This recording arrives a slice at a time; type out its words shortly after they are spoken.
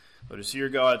Let us hear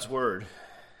God's word.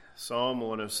 Psalm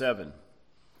 107,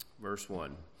 verse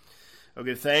 1. Oh,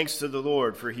 give thanks to the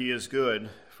Lord, for he is good,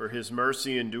 for his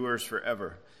mercy endures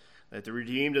forever. Let the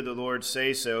redeemed of the Lord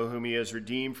say so, whom he has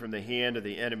redeemed from the hand of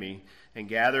the enemy, and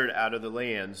gathered out of the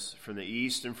lands, from the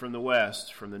east and from the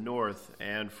west, from the north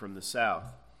and from the south.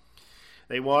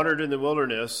 They wandered in the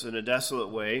wilderness in a desolate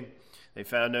way. They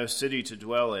found no city to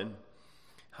dwell in.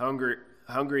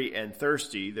 Hungry and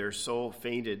thirsty, their soul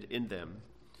fainted in them.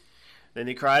 Then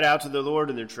they cried out to the Lord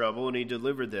in their trouble, and he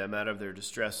delivered them out of their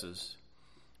distresses.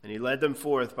 And he led them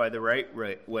forth by the right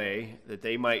way, that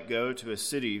they might go to a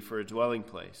city for a dwelling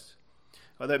place.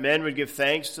 Oh, that men would give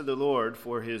thanks to the Lord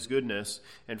for his goodness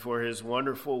and for his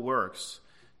wonderful works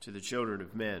to the children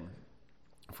of men.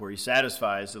 For he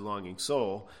satisfies the longing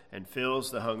soul and fills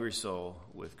the hungry soul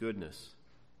with goodness.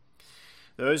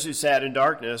 Those who sat in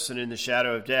darkness and in the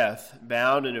shadow of death,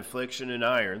 bound in affliction and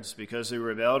irons, because they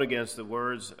rebelled against the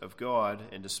words of God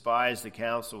and despised the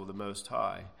counsel of the Most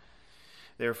High.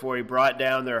 Therefore he brought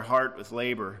down their heart with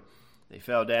labor. They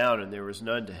fell down, and there was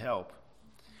none to help.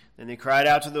 Then they cried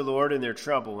out to the Lord in their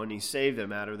trouble, and he saved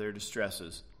them out of their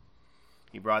distresses.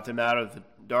 He brought them out of the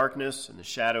darkness and the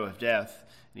shadow of death,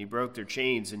 and he broke their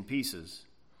chains in pieces.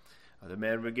 The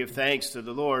man would give thanks to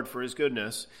the Lord for his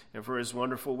goodness and for his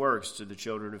wonderful works to the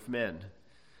children of men.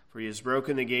 For he has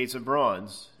broken the gates of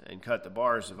bronze and cut the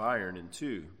bars of iron in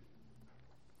two.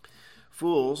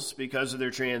 Fools, because of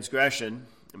their transgression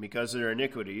and because of their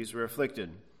iniquities, were afflicted.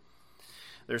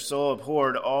 Their soul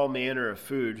abhorred all manner of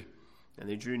food, and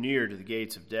they drew near to the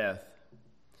gates of death.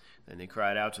 Then they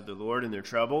cried out to the Lord in their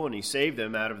trouble, and he saved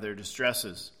them out of their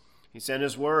distresses. He sent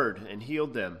his word and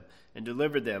healed them and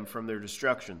delivered them from their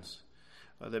destructions.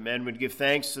 That men would give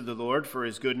thanks to the Lord for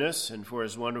his goodness and for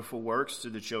his wonderful works to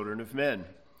the children of men.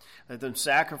 Let them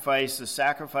sacrifice the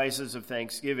sacrifices of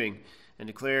thanksgiving and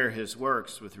declare his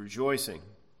works with rejoicing.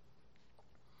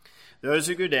 Those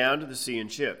who go down to the sea in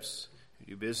ships, who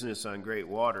do business on great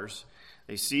waters,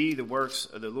 they see the works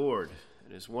of the Lord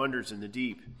and his wonders in the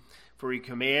deep. For he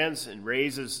commands and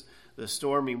raises the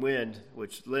stormy wind,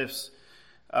 which lifts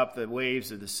up the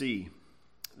waves of the sea.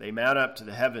 They mount up to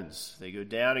the heavens. They go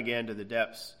down again to the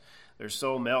depths. Their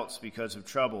soul melts because of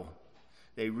trouble.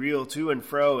 They reel to and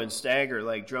fro and stagger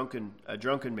like a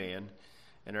drunken man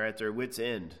and are at their wits'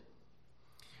 end.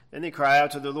 Then they cry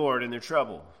out to the Lord in their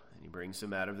trouble, and he brings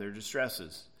them out of their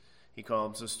distresses. He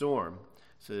calms the storm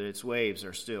so that its waves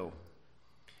are still.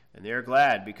 And they are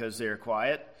glad because they are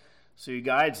quiet, so he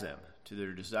guides them to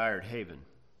their desired haven.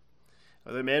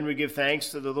 Other men would give thanks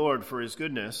to the Lord for his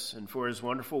goodness and for his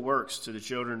wonderful works to the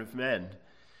children of men.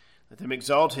 Let them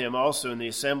exalt him also in the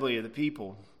assembly of the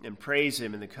people and praise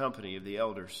him in the company of the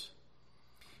elders.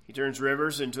 He turns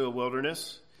rivers into a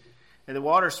wilderness and the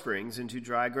water springs into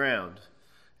dry ground,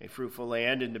 a fruitful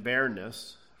land into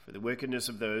barrenness for the wickedness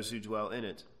of those who dwell in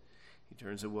it. He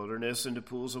turns a wilderness into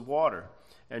pools of water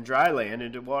and dry land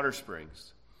into water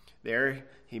springs. There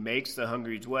he makes the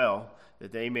hungry dwell,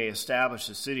 that they may establish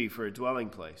a city for a dwelling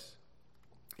place,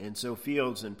 and sow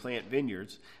fields and plant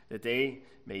vineyards, that they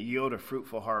may yield a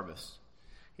fruitful harvest.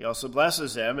 He also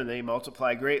blesses them, and they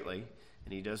multiply greatly,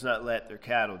 and he does not let their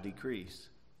cattle decrease.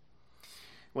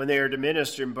 When they are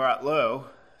diminished and brought low,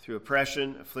 through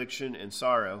oppression, affliction, and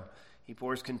sorrow, he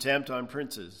pours contempt on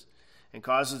princes, and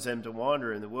causes them to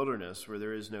wander in the wilderness where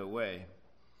there is no way.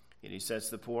 Yet he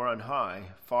sets the poor on high,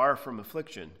 far from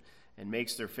affliction, and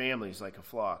makes their families like a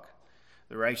flock.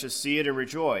 The righteous see it and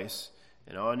rejoice,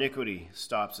 and all iniquity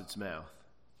stops its mouth.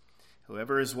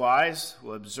 Whoever is wise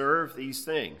will observe these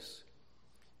things,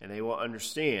 and they will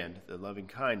understand the loving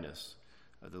kindness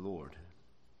of the Lord.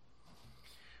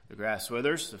 The grass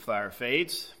withers, the flower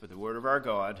fades, but the word of our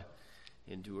God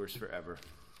endures forever.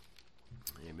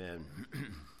 Amen.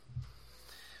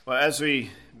 Well, as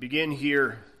we begin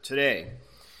here today,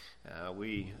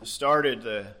 we started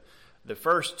the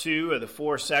first two of the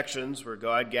four sections where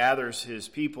God gathers his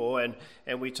people, and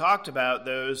we talked about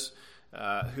those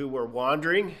who were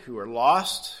wandering, who were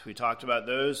lost. We talked about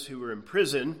those who were in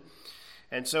prison.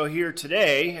 And so here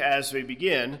today, as we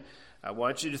begin, I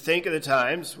want you to think of the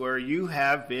times where you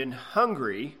have been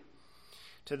hungry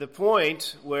to the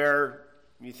point where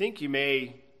you think you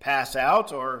may pass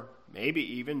out or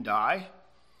maybe even die.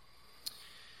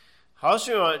 I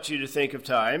also want you to think of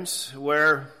times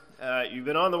where you've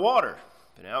been on the water,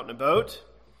 been out in a boat,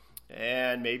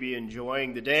 and maybe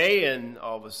enjoying the day, and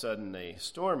all of a sudden a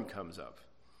storm comes up.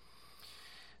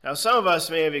 Now, some of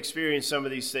us may have experienced some of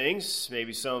these things.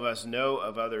 Maybe some of us know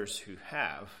of others who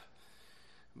have.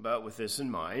 But with this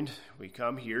in mind, we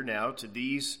come here now to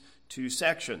these two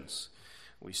sections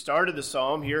We started the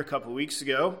psalm here a couple weeks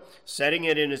ago, setting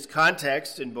it in its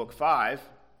context in Book 5.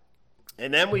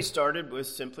 And then we started with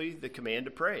simply the command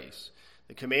to praise,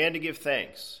 the command to give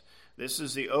thanks. This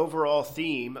is the overall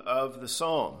theme of the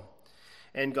psalm.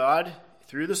 And God,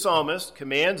 through the psalmist,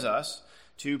 commands us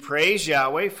to praise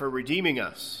Yahweh for redeeming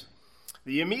us.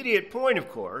 The immediate point, of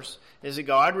course, is that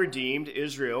God redeemed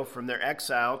Israel from their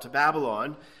exile to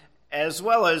Babylon, as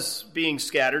well as being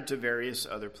scattered to various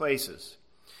other places.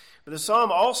 But the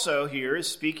psalm also here is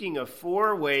speaking of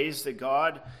 4 ways that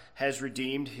God has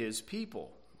redeemed his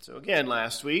people. So again,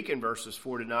 last week in verses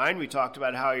 4 to 9, we talked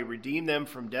about how he redeemed them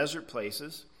from desert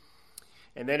places.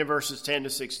 And then in verses 10 to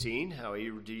 16, how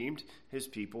he redeemed his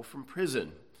people from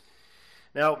prison.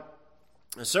 Now,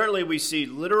 certainly we see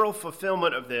literal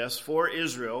fulfillment of this for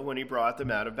Israel when he brought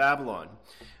them out of Babylon.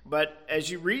 But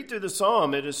as you read through the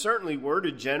psalm, it is certainly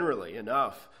worded generally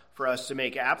enough for us to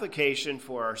make application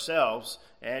for ourselves,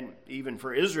 and even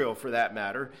for Israel for that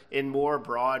matter, in more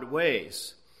broad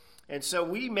ways. And so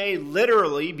we may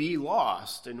literally be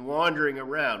lost and wandering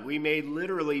around. We may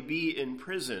literally be in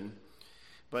prison,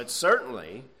 but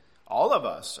certainly all of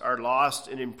us are lost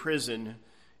and in prison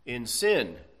in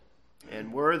sin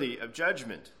and worthy of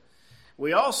judgment.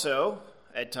 We also,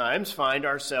 at times, find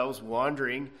ourselves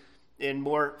wandering in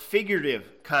more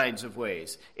figurative kinds of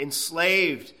ways,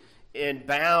 enslaved and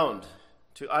bound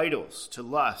to idols, to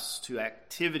lusts, to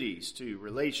activities, to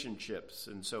relationships,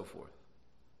 and so forth.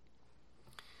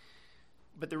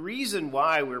 But the reason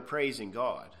why we're praising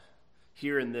God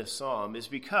here in this psalm is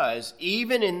because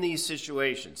even in these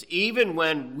situations, even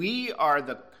when we are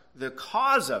the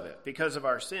cause of it because of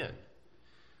our sin,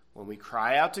 when we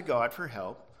cry out to God for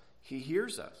help, he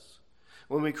hears us.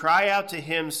 When we cry out to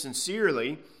him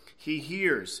sincerely, he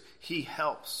hears, he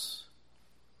helps.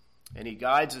 And he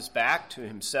guides us back to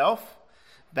himself,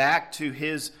 back to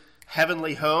his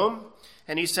heavenly home,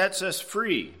 and he sets us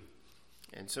free.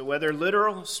 And so whether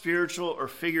literal, spiritual, or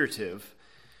figurative,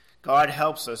 God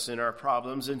helps us in our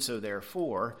problems, and so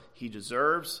therefore he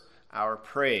deserves our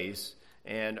praise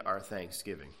and our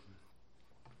thanksgiving.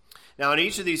 Now in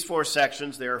each of these 4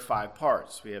 sections there are 5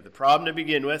 parts. We have the problem to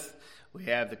begin with, we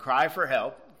have the cry for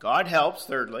help, God helps,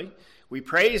 thirdly, we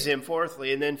praise him,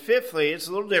 fourthly, and then fifthly, it's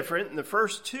a little different. In the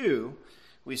first 2,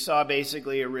 we saw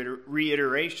basically a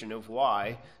reiteration of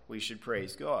why we should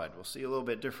praise God. We'll see a little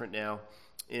bit different now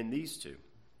in these 2.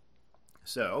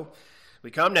 So,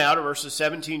 we come now to verses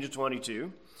 17 to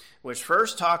 22, which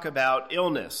first talk about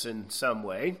illness in some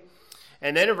way.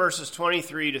 And then in verses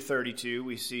 23 to 32,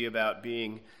 we see about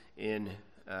being in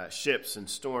ships and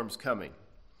storms coming.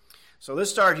 So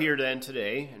let's start here then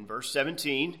today in verse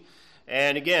 17.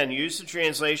 And again, use the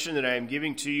translation that I am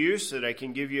giving to you so that I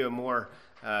can give you a more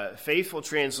faithful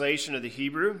translation of the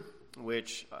Hebrew,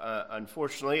 which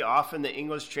unfortunately often the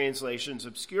English translations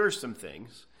obscure some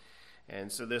things.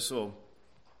 And so this will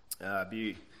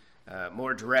be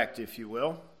more direct, if you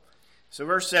will. So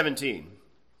verse 17.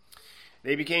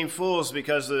 They became fools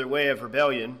because of their way of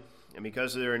rebellion, and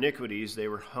because of their iniquities they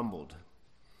were humbled.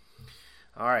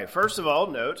 All right, first of all,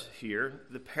 note here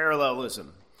the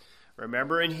parallelism.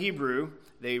 Remember, in Hebrew,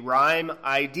 they rhyme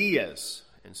ideas.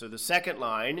 And so the second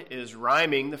line is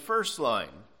rhyming the first line,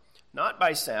 not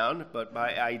by sound, but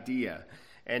by idea.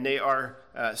 And they are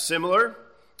similar.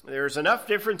 There's enough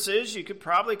differences. You could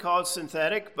probably call it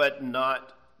synthetic, but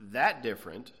not that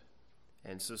different.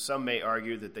 And so some may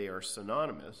argue that they are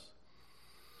synonymous.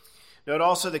 Note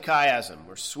also the chiasm.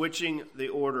 We're switching the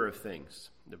order of things.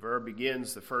 The verb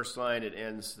begins the first line, it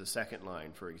ends the second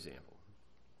line, for example.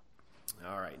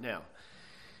 All right, now,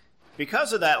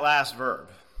 because of that last verb,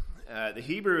 the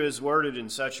Hebrew is worded in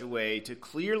such a way to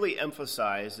clearly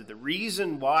emphasize that the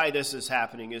reason why this is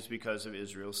happening is because of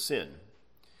Israel's sin.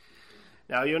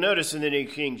 Now, you'll notice in the New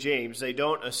King James, they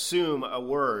don't assume a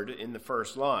word in the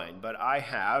first line, but I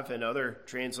have, and other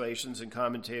translations and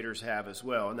commentators have as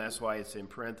well, and that's why it's in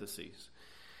parentheses.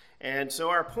 And so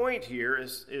our point here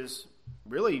is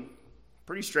really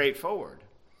pretty straightforward.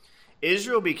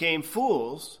 Israel became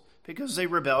fools because they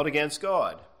rebelled against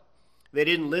God. They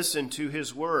didn't listen to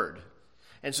his word.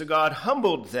 And so God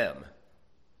humbled them.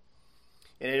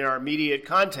 And in our immediate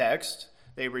context,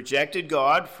 they rejected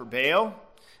God for Baal.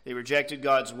 They rejected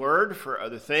God's word for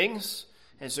other things.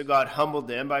 And so God humbled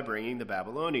them by bringing the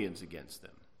Babylonians against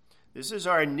them. This is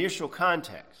our initial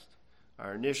context,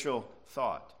 our initial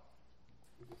thought.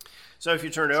 So if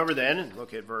you turn over then and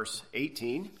look at verse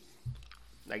 18,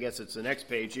 I guess it's the next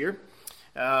page here.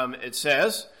 It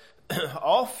says,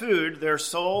 all food their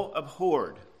soul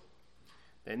abhorred.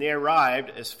 Then they arrived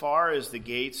as far as the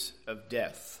gates of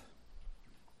death.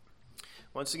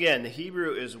 Once again, the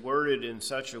Hebrew is worded in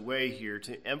such a way here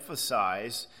to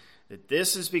emphasize that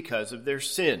this is because of their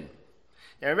sin.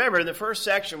 Now remember, in the first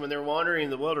section, when they're wandering in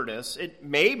the wilderness, it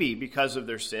may be because of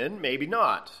their sin, maybe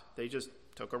not. They just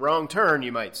took a wrong turn,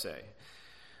 you might say.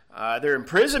 They're in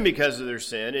prison because of their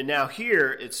sin, and now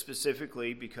here it's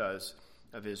specifically because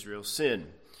of Israel's sin.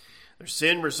 Their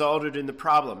sin resulted in the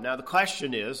problem. Now the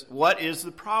question is, what is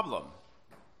the problem?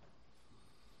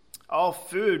 All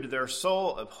food their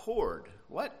soul abhorred.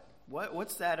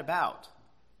 What's that about?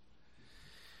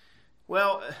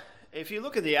 Well, if you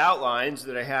look at the outlines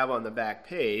that I have on the back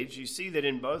page, you see that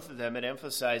in both of them it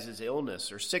emphasizes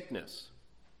illness or sickness.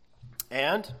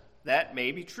 And that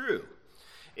may be true.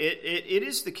 It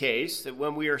is the case that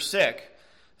when we are sick,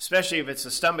 especially if it's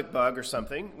a stomach bug or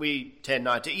something, we tend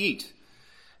not to eat.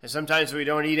 And sometimes we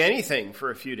don't eat anything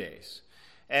for a few days.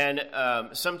 And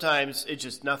sometimes it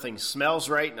just nothing smells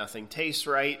right, nothing tastes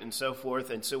right, and so forth.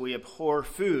 And so we abhor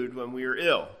food when we are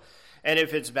ill. And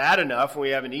if it's bad enough and we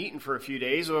haven't eaten for a few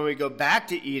days, when we go back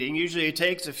to eating, usually it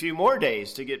takes a few more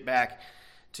days to get back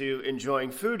to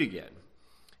enjoying food again.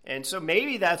 And so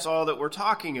maybe that's all that we're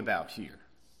talking about here.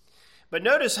 But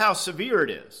notice how severe it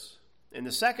is. In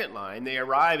the second line, they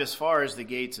arrive as far as the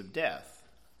gates of death.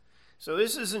 So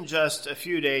this isn't just a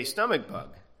few-day stomach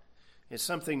bug. It's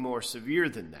something more severe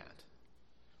than that.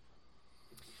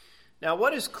 Now,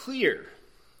 what is clear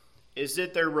is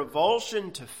that their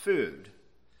revulsion to food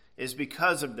is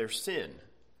because of their sin.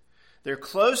 Their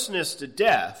closeness to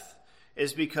death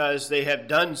is because they have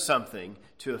done something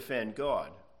to offend God.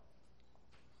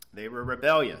 They were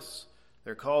rebellious.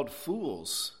 They're called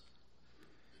fools.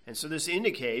 And so this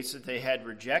indicates that they had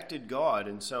rejected God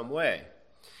in some way.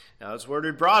 Now, it's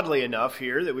worded broadly enough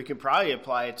here that we can probably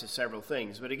apply it to several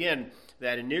things. But again,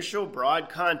 that initial broad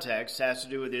context has to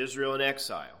do with Israel in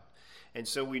exile. And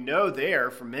so we know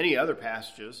there from many other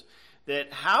passages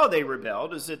that how they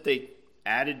rebelled is that they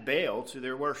added Baal to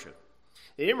their worship.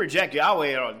 They didn't reject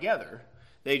Yahweh altogether.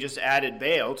 They just added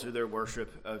Baal to their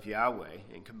worship of Yahweh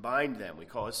and combined them. We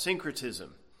call it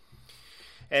syncretism.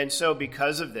 And so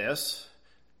because of this,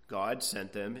 God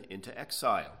sent them into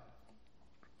exile.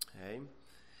 Okay?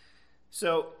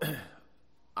 So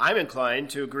I'm inclined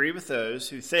to agree with those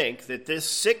who think that this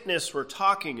sickness we're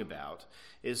talking about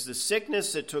is the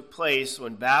sickness that took place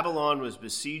when Babylon was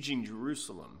besieging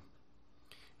Jerusalem.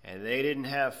 And they didn't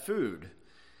have food.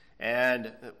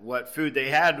 And what food they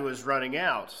had was running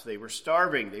out. They were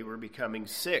starving. They were becoming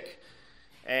sick.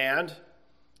 And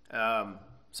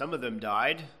some of them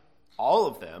died. All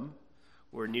of them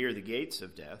were near the gates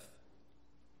of death.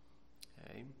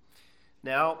 Okay.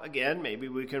 Now, again, maybe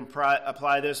we can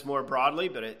apply this more broadly,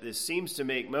 but this seems to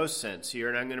make most sense here.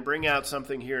 And I'm going to bring out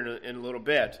something here in a little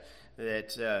bit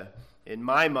that, in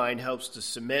my mind, helps to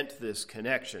cement this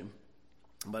connection.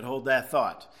 But hold that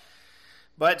thought.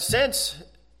 But since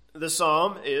the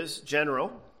psalm is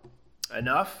general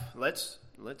enough, let's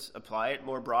apply it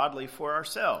more broadly for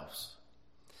ourselves.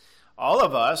 All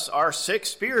of us are sick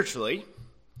spiritually,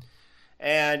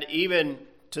 and even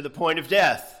to the point of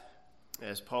death.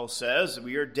 As Paul says,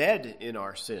 we are dead in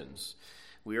our sins.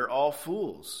 We are all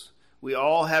fools. We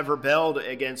all have rebelled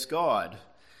against God.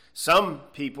 Some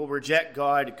people reject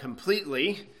God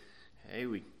completely. Hey,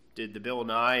 we did the Bill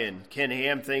Nye and Ken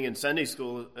Ham thing in Sunday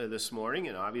school this morning,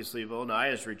 and obviously Bill Nye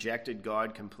has rejected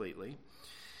God completely.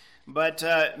 But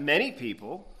many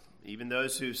people, even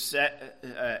those who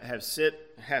have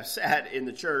sat in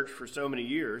the church for so many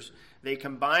years, they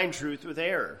combine truth with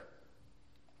error.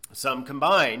 Some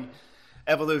combine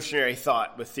evolutionary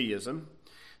thought with theism.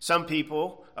 Some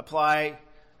people apply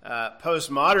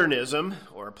postmodernism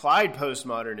or applied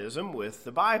postmodernism with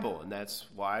the Bible, and that's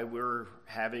why we're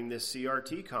having this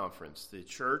CRT conference. The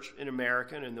church in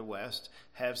America and in the West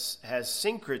has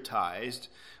syncretized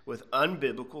with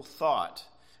unbiblical thought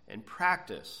and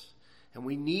practice, and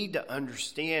we need to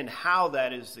understand how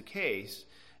that is the case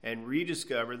and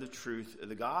rediscover the truth of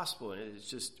the gospel. And it's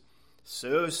just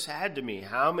so sad to me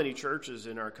how many churches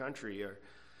in our country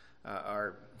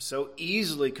are so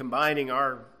easily combining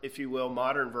our, if you will,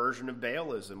 modern version of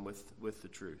Baalism with the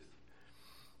truth.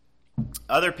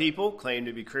 Other people claim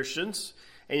to be Christians,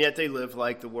 and yet they live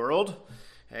like the world.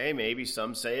 Hey, maybe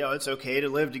some say, it's okay to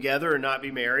live together and not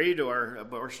be married, or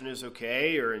abortion is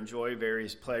okay, or enjoy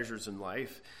various pleasures in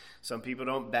life. Some people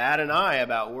don't bat an eye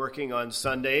about working on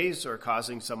Sundays or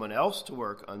causing someone else to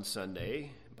work on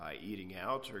Sunday by eating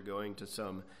out or going to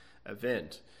some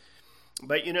event.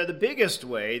 But, the biggest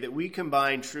way that we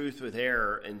combine truth with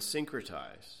error and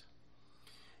syncretize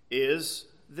is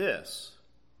this.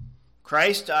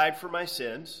 Christ died for my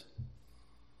sins,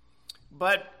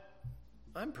 but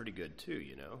I'm pretty good too,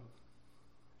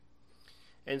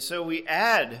 And so we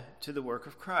add to the work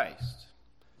of Christ.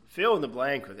 Fill in the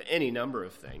blank with any number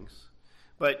of things.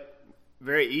 But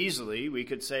very easily we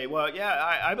could say, well,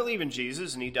 yeah, I believe in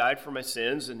Jesus and he died for my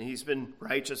sins and he's been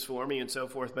righteous for me and so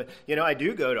forth. But, I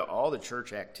do go to all the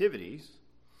church activities,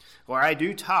 or I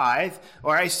do tithe,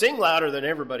 or I sing louder than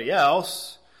everybody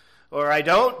else, or I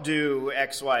don't do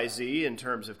X, Y, Z in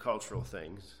terms of cultural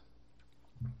things.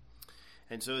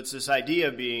 And so it's this idea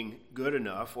of being good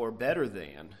enough or better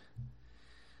than.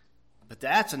 But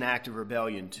that's an act of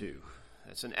rebellion too.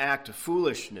 That's an act of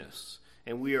foolishness.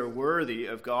 And we are worthy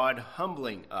of God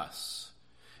humbling us.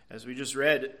 As we just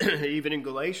read, even in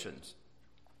Galatians.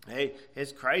 Hey,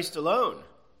 it's Christ alone.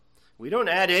 We don't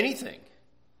add anything,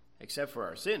 except for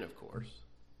our sin, of course,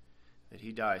 that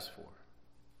he dies for.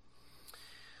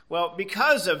 Well,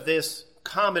 because of this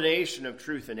combination of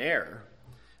truth and error,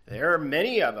 there are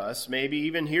many of us, maybe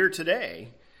even here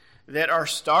today, that are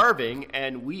starving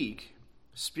and weak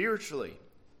spiritually,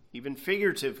 even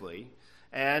figuratively,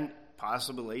 and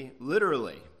possibly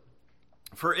literally.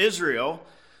 For Israel,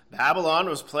 Babylon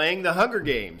was playing the Hunger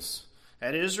Games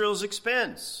at Israel's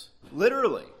expense,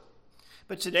 literally.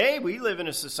 But today we live in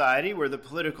a society where the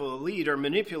political elite are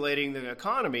manipulating the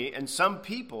economy, and some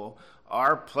people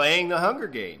are playing the Hunger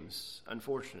Games,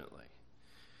 unfortunately.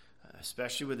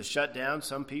 Especially with the shutdown,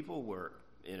 some people were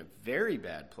in a very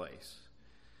bad place.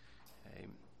 Okay.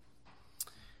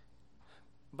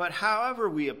 But however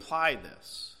we apply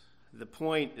this, the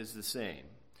point is the same.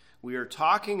 We are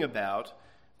talking about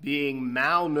being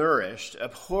malnourished,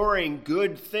 abhorring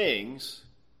good things,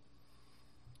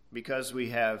 because we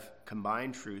have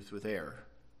combined truth with error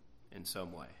in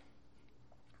some way.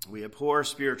 We abhor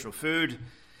spiritual food, and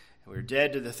we're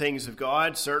dead to the things of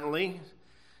God, certainly,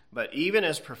 but even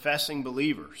as professing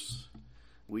believers,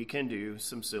 we can do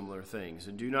some similar things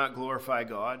and do not glorify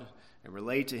God and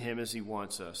relate to him as he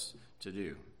wants us to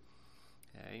do.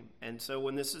 Okay? And so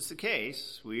when this is the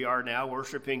case, we are now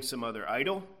worshiping some other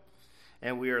idol,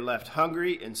 and we are left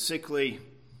hungry and sickly,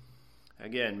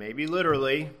 again, maybe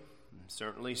literally,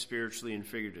 certainly spiritually and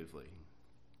figuratively.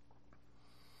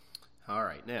 All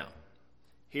right, now,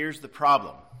 here's the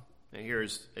problem. And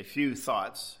here's a few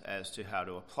thoughts as to how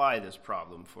to apply this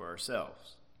problem for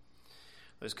ourselves.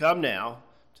 Let's come now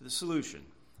to the solution.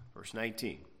 Verse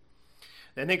 19.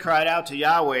 Then they cried out to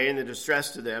Yahweh in the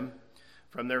distress to them.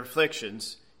 From their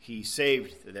afflictions, he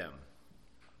saved them.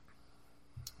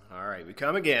 All right, we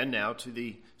come again now to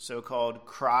the so-called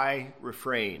cry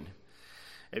refrain.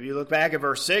 If you look back at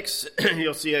verse 6,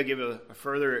 you'll see I give a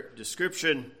further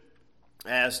description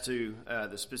as to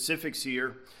the specifics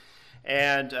here.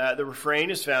 And the refrain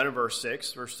is found in verse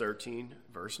 6, verse 13,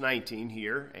 verse 19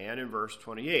 here, and in verse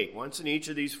 28, once in each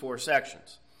of these four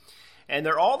sections. And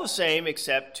they're all the same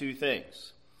except two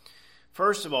things.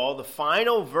 First of all, the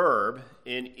final verb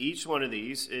in each one of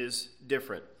these is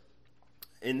different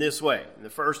in this way. In the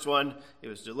first one, it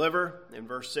was deliver in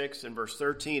verse 6 and verse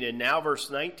 13, and now verse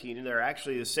 19, and they're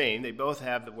actually the same. They both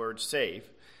have the word save.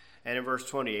 And in verse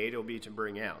 28, it'll be to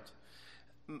bring out.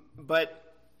 But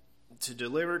to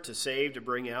deliver, to save, to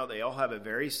bring out, they all have a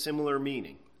very similar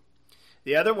meaning.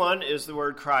 The other one is the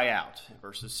word cry out.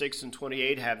 Verses 6 and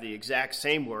 28 have the exact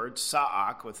same word,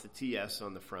 sa'ak, with the TS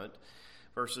on the front.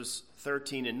 Verses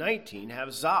 13 and 19 have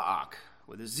za'ak,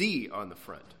 with a Z on the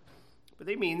front. But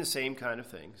they mean the same kind of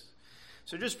things.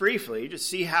 So just briefly, just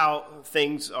see how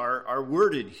things are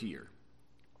worded here.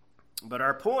 But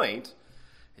our point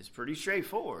is pretty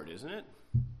straightforward, isn't it?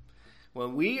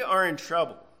 When we are in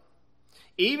trouble,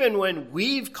 even when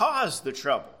we've caused the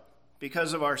trouble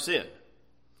because of our sin,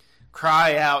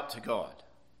 cry out to God.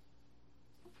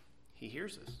 He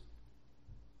hears us.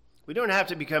 We don't have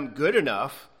to become good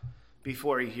enough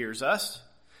before he hears us.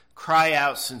 Cry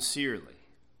out sincerely.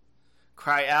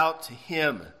 Cry out to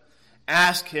him.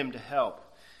 Ask him to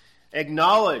help.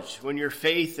 Acknowledge when your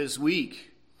faith is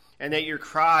weak and that your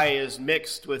cry is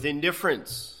mixed with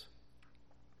indifference.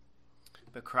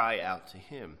 But cry out to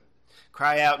him.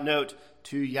 Cry out, note,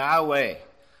 to Yahweh,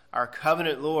 our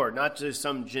covenant Lord, not just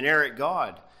some generic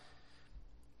God.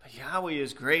 But Yahweh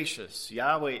is gracious.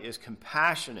 Yahweh is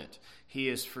compassionate. He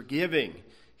is forgiving.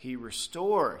 He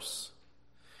restores.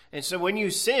 And so when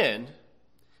you sin,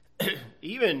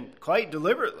 even quite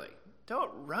deliberately,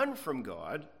 don't run from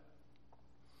God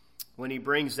when he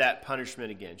brings that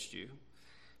punishment against you.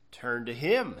 Turn to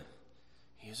him.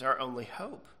 He is our only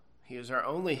hope. He is our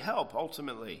only help,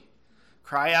 ultimately.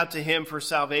 Cry out to him for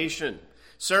salvation.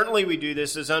 Certainly we do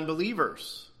this as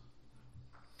unbelievers.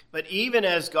 But even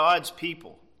as God's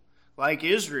people, like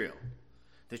Israel,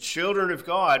 the children of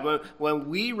God, when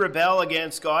we rebel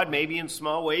against God, maybe in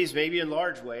small ways, maybe in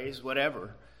large ways,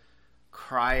 whatever,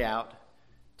 cry out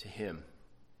to him.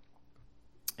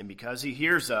 And because he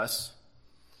hears us,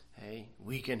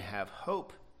 we can have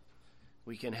hope.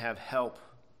 We can have help.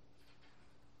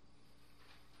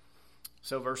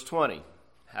 So verse 20,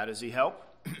 how does he help?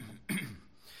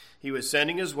 He was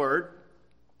sending his word,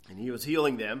 and he was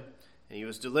healing them, and he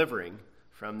was delivering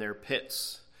from their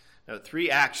pits. Now, 3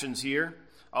 actions here.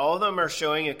 All of them are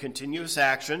showing a continuous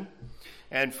action.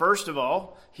 And first of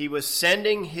all, he was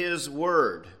sending his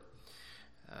word.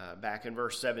 Back in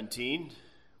verse 17,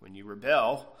 when you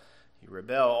rebel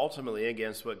ultimately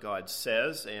against what God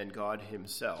says and God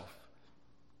himself.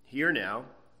 Here now,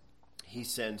 he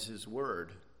sends his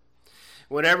word.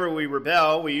 Whenever we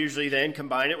rebel, we usually then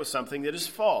combine it with something that is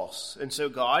false. And so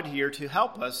God here to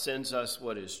help us sends us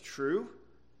what is true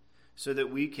so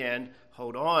that we can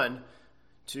hold on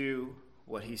to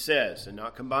what he says and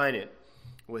not combine it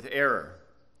with error.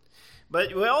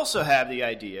 But we also have the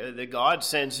idea that God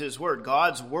sends his word.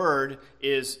 God's word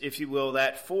is, if you will,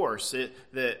 that force,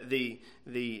 the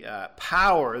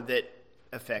power that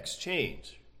affects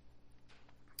change.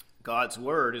 God's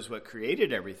word is what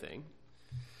created everything.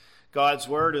 God's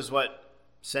word is what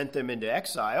sent them into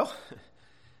exile.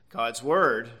 God's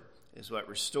word is what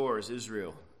restores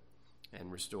Israel and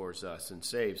restores us and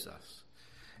saves us.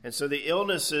 And so the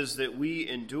illnesses that we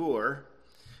endure,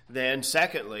 then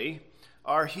secondly,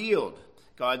 are healed.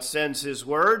 God sends his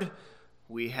word,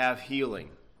 we have healing.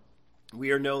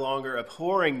 We are no longer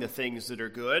abhorring the things that are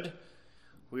good.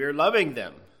 We are loving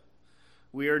them.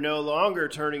 We are no longer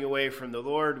turning away from the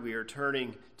Lord. We are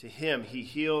turning to him. He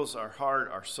heals our heart,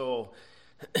 our soul,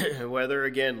 whether,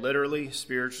 again, literally,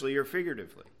 spiritually, or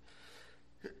figuratively.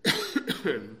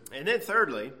 And then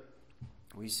thirdly,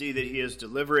 we see that he is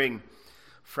delivering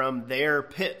from their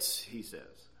pits, he says.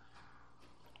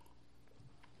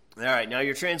 All right, now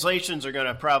your translations are going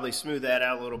to probably smooth that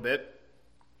out a little bit.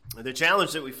 The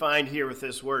challenge that we find here with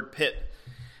this word pit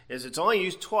is it's only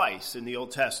used twice in the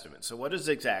Old Testament. So what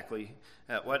exactly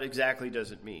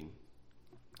does it mean?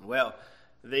 Well,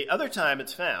 the other time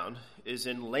it's found is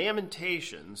in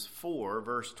Lamentations 4,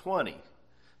 verse 20.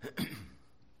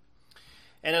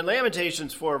 And in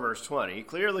Lamentations 4, verse 20,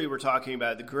 clearly we're talking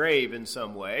about the grave in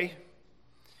some way.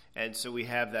 And so we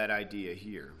have that idea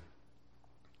here.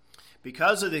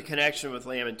 Because of the connection with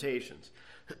Lamentations,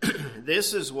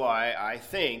 this is why I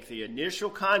think the initial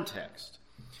context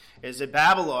is that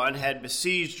Babylon had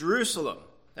besieged Jerusalem.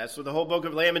 That's what the whole book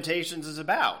of Lamentations is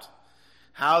about,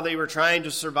 how they were trying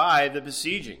to survive the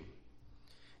besieging.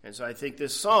 And so I think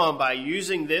this psalm, by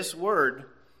using this word,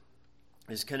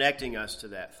 is connecting us to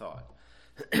that thought.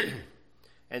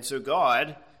 And so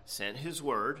God sent his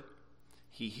word,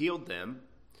 he healed them,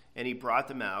 and he brought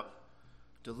them out,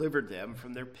 delivered them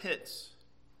from their pits.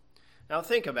 Now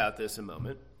think about this a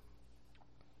moment.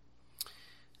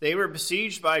 They were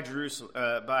besieged by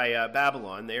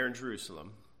Babylon there in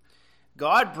Jerusalem.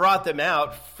 God brought them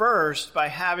out first by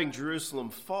having Jerusalem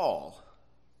fall.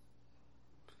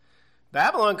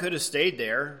 Babylon could have stayed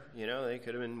there. They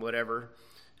could have been whatever,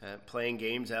 playing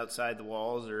games outside the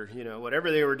walls or, whatever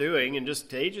they were doing. And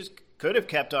they just could have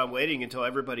kept on waiting until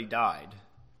everybody died.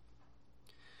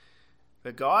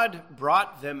 But God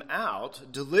brought them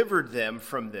out, delivered them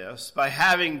from this by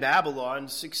having Babylon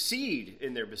succeed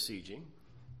in their besieging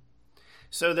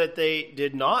so that they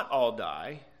did not all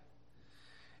die.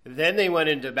 Then they went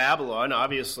into Babylon,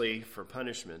 obviously for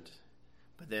punishment,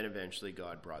 but then eventually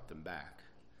God brought them back.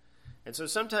 And so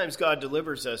sometimes God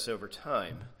delivers us over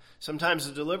time. Sometimes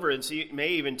the deliverance may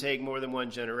even take more than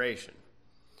one generation.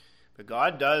 But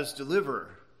God does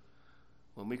deliver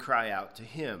when we cry out to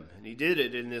him. And he did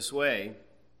it in this way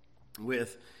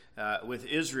with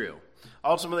Israel.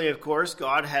 Ultimately, of course,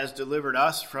 God has delivered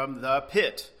us from the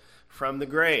pit, from the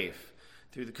grave,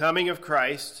 through the coming of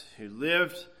Christ, who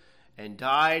lived and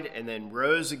died and then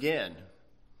rose again.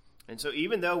 And so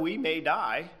even though we may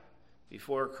die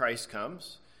before Christ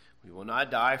comes, we will not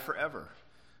die forever.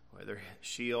 Whether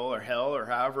Sheol or hell or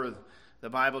however the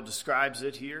Bible describes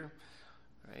it here,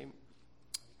 right?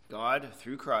 God,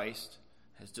 through Christ,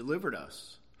 has delivered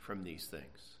us from these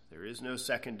things. There is no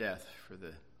second death for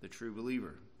the true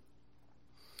believer.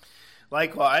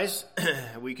 Likewise,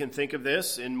 we can think of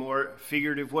this in more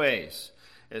figurative ways.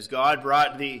 As God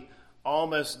brought the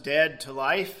almost dead to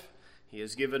life, he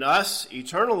has given us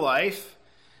eternal life,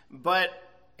 but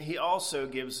he also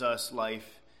gives us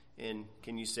life in,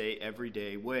 can you say,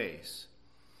 everyday ways.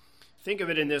 Think of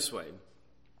it in this way.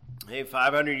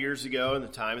 500 years ago, in the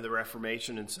time of the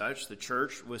Reformation and such, the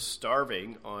church was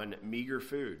starving on meager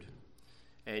food.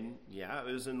 And it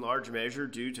was in large measure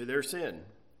due to their sin.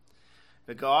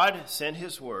 But God sent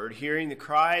his word, hearing the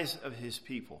cries of his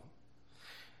people.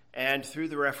 And through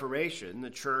the Reformation, the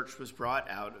church was brought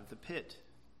out of the pit.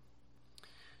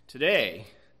 Today,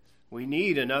 we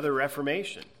need another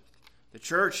Reformation. The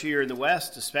church here in the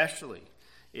West especially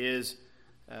is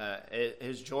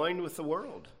joined with the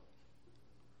world.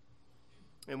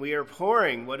 And we are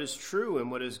abhorring what is true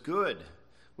and what is good.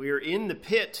 We are in the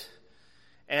pit,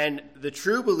 and the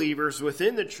true believers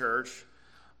within the church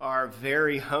are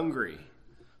very hungry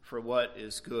for what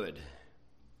is good.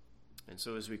 And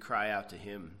so as we cry out to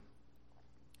him,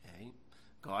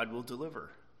 God will deliver.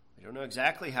 We don't know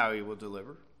exactly how he will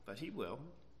deliver, but he will.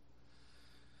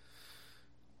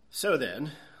 So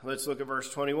then, let's look at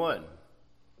verse 21.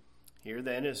 Here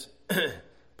then is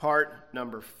part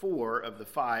number 4 of the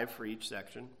 5 for each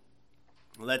section.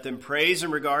 Let them praise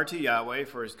in regard to Yahweh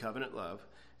for his covenant love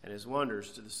and his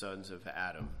wonders to the sons of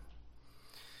Adam.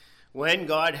 When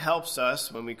God helps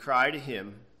us, when we cry to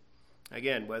him,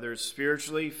 again, whether it's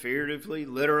spiritually, figuratively,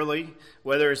 literally,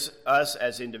 whether it's us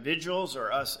as individuals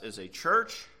or us as a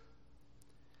church,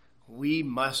 we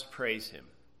must praise him.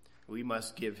 We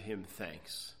must give him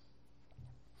thanks.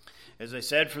 As I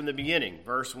said from the beginning,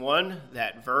 verse 1,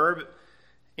 that verb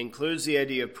includes the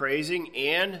idea of praising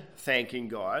and thanking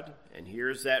God. And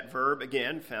here's that verb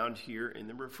again found here in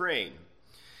the refrain.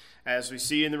 As we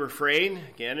see in the refrain,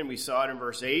 again, and we saw it in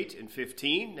verse 8 and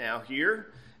 15, now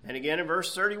here, and again in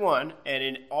verse 31, and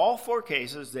in all 4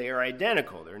 cases, they are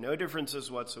identical. There are no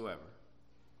differences whatsoever.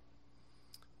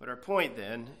 But our point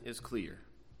then is clear.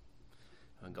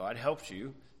 When God helps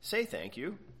you, say thank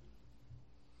you.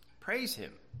 Praise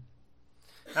him.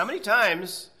 How many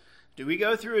times do we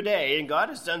go through a day and God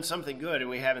has done something good and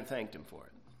we haven't thanked him for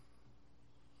it?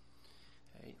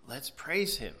 Okay, let's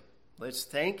praise him. Let's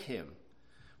thank him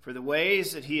for the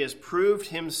ways that he has proved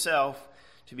himself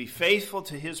to be faithful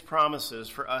to his promises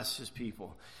for us, his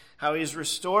people. How he has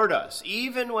restored us,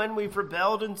 even when we've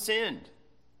rebelled and sinned.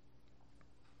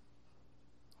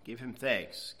 Give him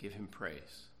thanks. Give him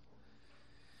praise.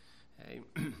 Okay.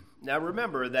 Now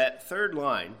remember that third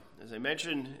line, as I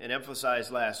mentioned and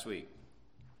emphasized last week.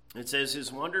 It says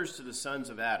his wonders to the sons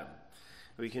of Adam.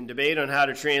 We can debate on how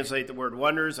to translate the word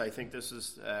wonders. I think this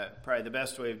is probably the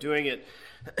best way of doing it.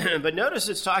 But notice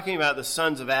it's talking about the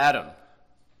sons of Adam.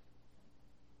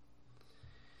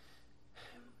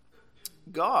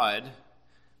 God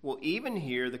will even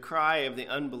hear the cry of the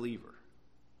unbeliever.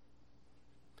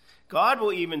 God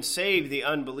will even save the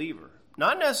unbeliever.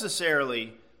 Not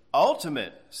necessarily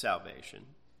ultimate salvation,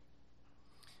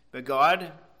 but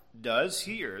God does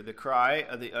hear the cry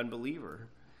of the unbeliever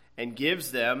and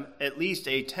gives them at least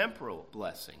a temporal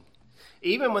blessing.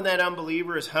 Even when that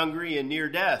unbeliever is hungry and near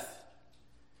death,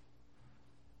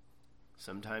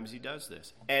 sometimes he does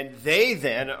this. And they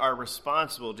then are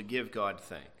responsible to give God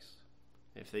thanks.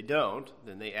 If they don't,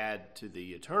 then they add to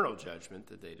the eternal judgment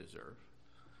that they deserve.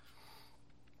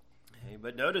 Okay,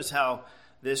 but notice how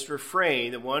this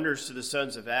refrain, the wonders to the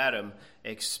sons of Adam,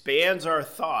 expands our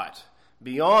thought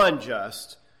beyond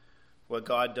just what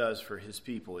God does for his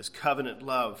people, his covenant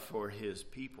love for his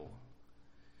people.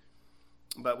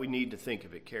 But we need to think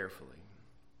of it carefully.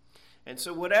 And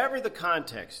so whatever the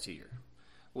context here,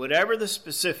 whatever the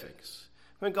specifics,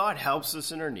 when God helps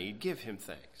us in our need, give him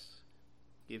thanks.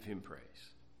 Give him praise.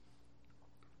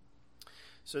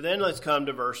 So then let's come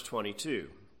to verse 22,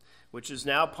 which is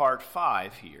now part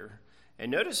 5 here.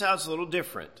 And notice how it's a little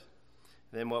different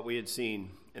than what we had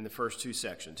seen in the first 2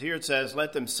 sections. Here it says,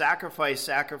 let them sacrifice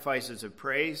sacrifices of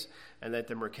praise, and let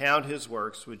them recount his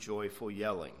works with joyful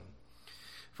yelling.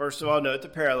 First of all, note the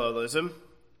parallelism.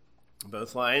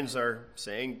 Both lines are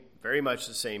saying very much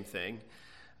the same thing.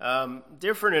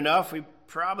 Different enough, we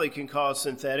probably can call it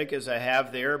synthetic as I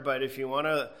have there, but if you want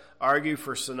to argue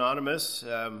for synonymous,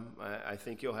 I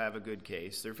think you'll have a good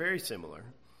case. They're very similar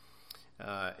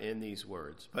in these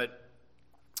words. But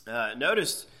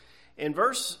notice in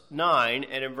verse 9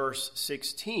 and in verse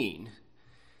 16,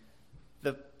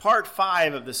 the part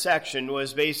 5 of the section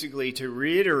was basically to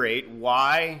reiterate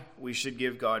why we should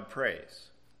give God praise.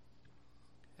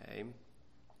 Okay.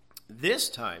 This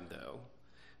time, though,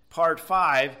 part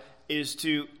 5 is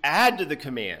to add to the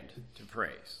command to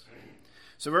praise.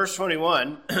 So verse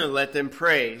 21, let them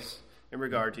praise in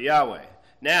regard to Yahweh.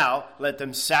 Now, let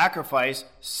them sacrifice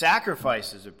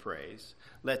sacrifices of praise.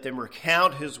 Let them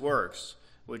recount his works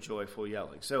with joyful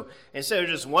yelling. So instead of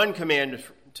just one command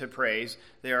to praise,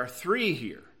 there are 3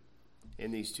 here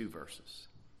in these 2 verses.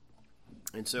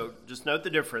 And so just note the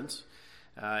difference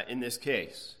in this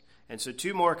case. And so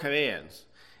 2 more commands.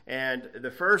 And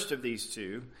the first of these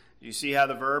 2, you see how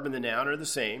the verb and the noun are the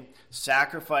same.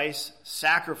 Sacrifice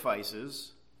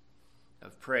sacrifices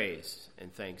of praise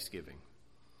and thanksgiving.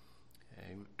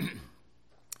 Okay.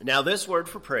 Now, this word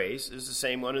for praise is the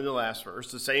same one in the last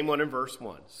verse, the same one in verse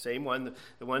 1, same one,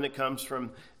 the one that comes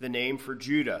from the name for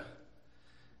Judah.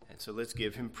 And so let's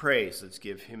give him praise. Let's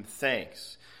give him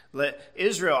thanks.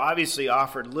 Israel obviously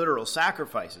offered literal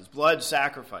sacrifices, blood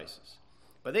sacrifices.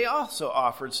 But they also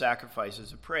offered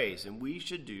sacrifices of praise, and we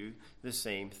should do the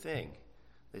same thing.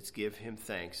 Let's give him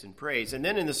thanks and praise. And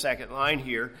then in the second line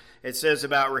here, it says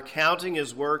about recounting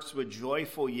his works with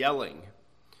joyful yelling.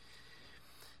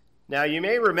 Now, you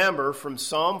may remember from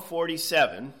Psalm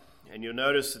 47, and you'll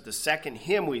notice that the second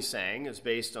hymn we sang is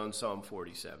based on Psalm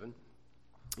 47.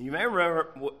 You may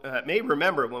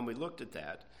remember when we looked at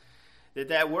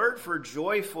that word for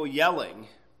joyful yelling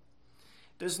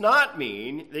does not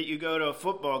mean that you go to a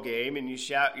football game and you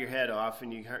shout your head off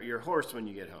and you hurt your horse when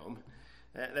you get home.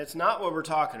 That's not what we're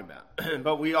talking about.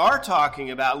 But we are talking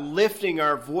about lifting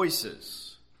our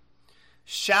voices,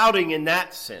 shouting in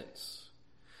that sense.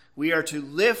 We are to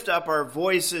lift up our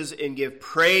voices and give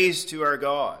praise to our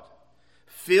God,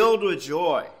 filled with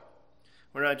joy.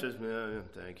 We're not just,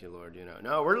 thank you, Lord.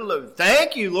 No, we're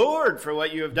thank you, Lord, for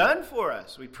what you have done for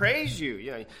us. We praise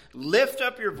you. Lift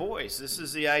up your voice. This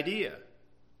is the idea.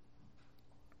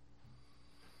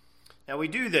 Now, we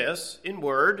do this in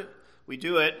word. We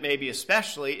do it maybe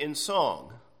especially in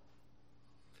song.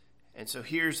 And so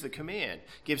here's the command.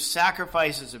 Give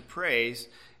sacrifices of praise,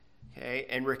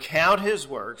 and recount his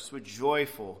works with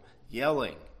joyful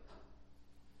yelling.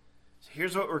 So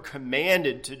here's what we're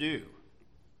commanded to do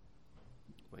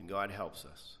when God helps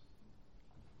us.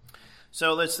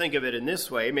 So let's think of it in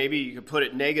this way. Maybe you could put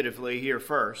it negatively here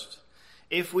first.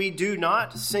 If we do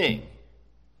not sing,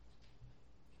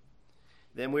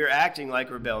 then we're acting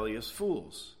like rebellious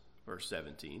fools. Verse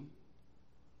 17.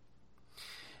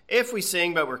 If we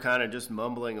sing, but we're kind of just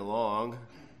mumbling along,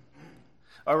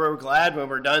 or we're glad when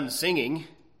we're done singing,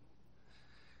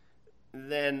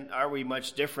 then are we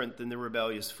much different than the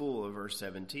rebellious fool of verse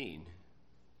 17?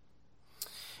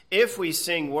 If we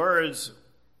sing words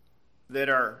that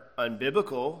are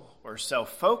unbiblical or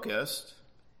self-focused,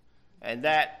 and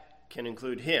that can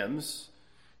include hymns,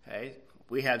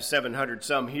 we have 700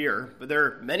 some here, but there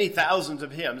are many thousands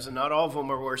of hymns, and not all of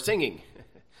them are worth singing.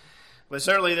 But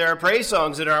certainly there are praise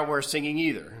songs that aren't worth singing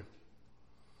either.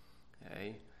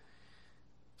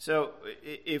 So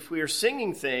if we are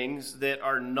singing things that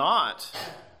are not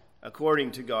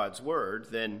according to God's word,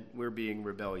 then we're being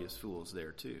rebellious fools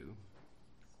there too.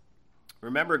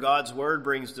 Remember, God's word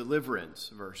brings deliverance,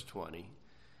 verse 20.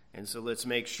 And so let's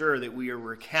make sure that we are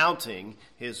recounting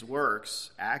his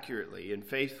works accurately and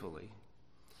faithfully.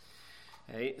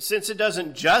 Since it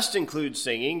doesn't just include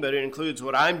singing, but it includes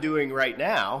what I'm doing right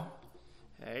now,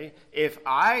 if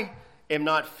I am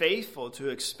not faithful to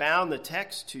expound the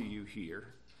text to you here,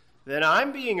 then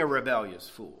I'm being a rebellious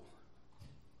fool.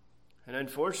 And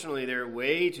unfortunately, there are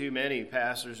way too many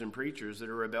pastors and preachers that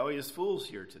are rebellious fools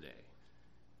here today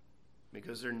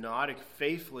because they're not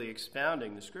faithfully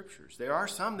expounding the scriptures. There are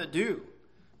some that do,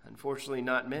 unfortunately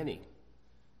not many.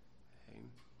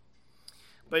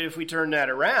 But if we turn that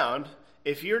around,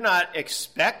 if you're not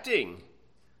expecting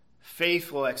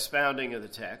faithful expounding of the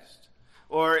text,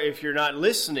 or if you're not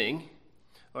listening,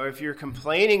 or if you're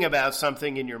complaining about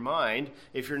something in your mind,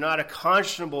 if you're not a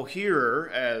conscionable hearer,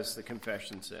 as the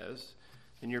confession says,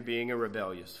 then you're being a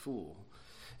rebellious fool.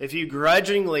 If you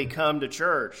grudgingly come to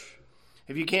church,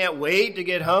 if you can't wait to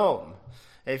get home,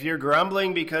 if you're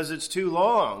grumbling because it's too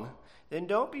long, then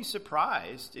don't be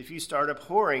surprised if you start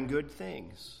abhorring good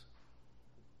things.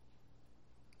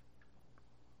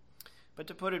 But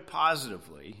to put it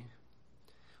positively,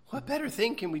 what better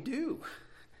thing can we do?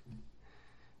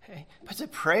 But to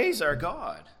praise our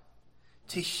God,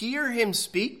 to hear him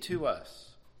speak to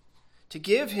us, to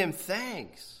give him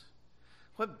thanks.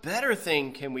 What better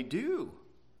thing can we do?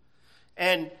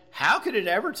 And how could it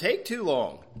ever take too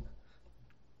long?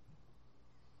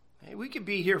 We could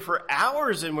be here for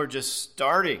hours and we're just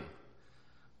starting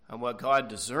on what God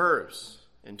deserves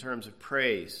in terms of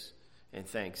praise and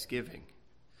thanksgiving.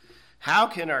 How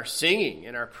can our singing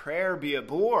and our prayer be a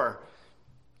bore?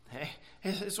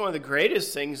 It's one of the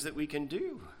greatest things that we can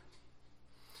do.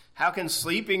 How can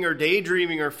sleeping or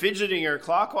daydreaming or fidgeting or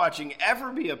clock watching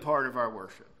ever be a part of our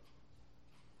worship?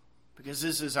 Because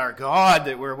this is our God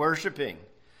that we're worshiping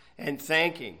and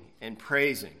thanking and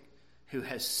praising, who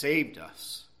has saved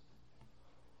us.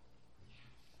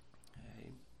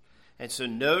 And so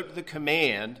note the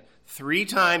command 3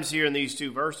 times here in these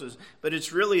 2 verses, but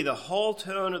it's really the whole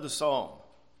tone of the psalm.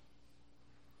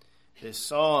 This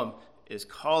psalm is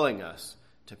calling us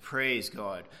to praise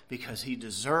God because he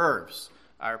deserves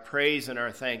our praise and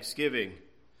our thanksgiving,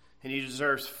 and he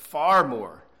deserves far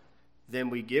more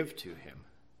than we give to him.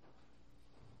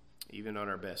 even on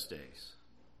our best days.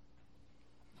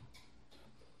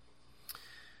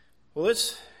 Well,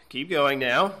 let's keep going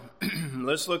now.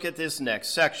 Let's look at this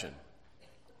next section.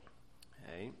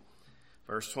 Okay.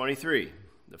 Verse 23,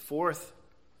 the fourth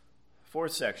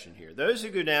section here. Those who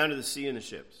go down to the sea in the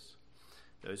ships,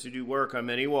 those who do work on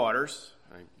many waters.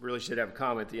 I really should have a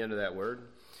comma at the end of that word.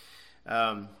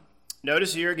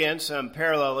 Notice here again some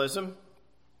parallelism.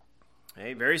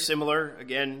 Okay, very similar.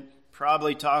 Again,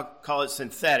 probably call it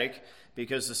synthetic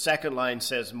because the second line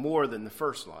says more than the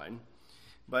first line.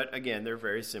 But again, they're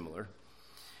very similar.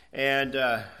 And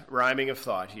rhyming of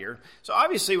thought here. So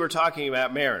obviously we're talking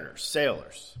about mariners,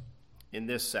 sailors in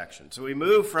this section. So we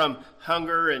move from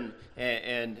hunger and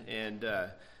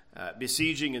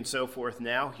besieging and so forth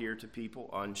now here to people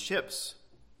on ships.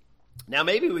 Now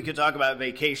maybe we could talk about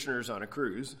vacationers on a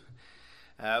cruise.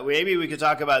 Maybe we could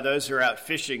talk about those who are out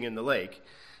fishing in the lake.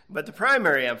 But the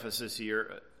primary emphasis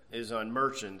here is on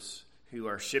merchants who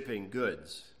are shipping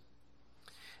goods.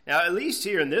 Now, at least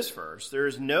here in this verse, there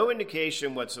is no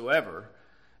indication whatsoever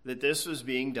that this was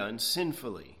being done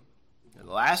sinfully. In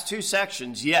the last two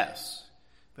sections, yes.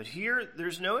 But here,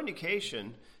 there's no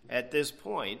indication at this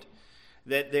point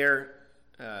that their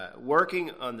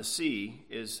working on the sea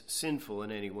is sinful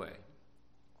in any way.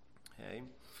 Okay?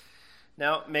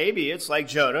 Now, maybe it's like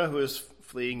Jonah, who is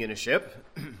fleeing in a ship.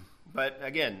 But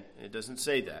again, it doesn't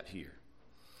say that here.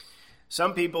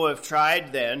 Some people have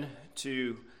tried then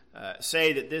to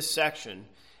say that this section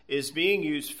is being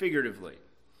used figuratively,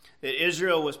 that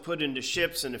Israel was put into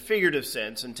ships in a figurative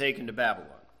sense and taken to Babylon.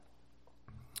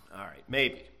 All right,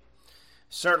 maybe.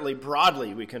 Certainly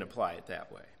broadly we can apply it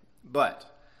that way, but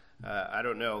I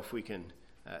don't know if we can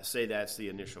say that's the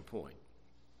initial point.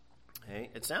 Okay?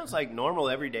 It sounds like normal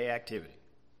everyday activity.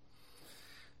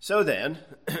 So then,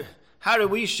 how do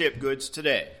we ship goods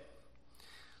today?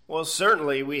 Well,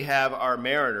 certainly we have our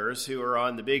mariners who are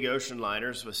on the big ocean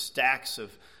liners with stacks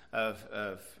of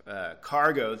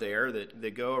cargo there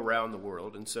that go around the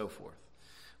world and so forth.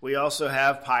 We also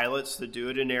have pilots that do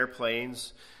it in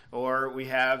airplanes, or we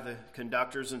have the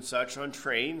conductors and such on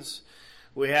trains.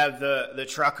 We have the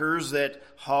truckers that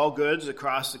haul goods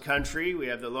across the country. We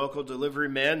have the local delivery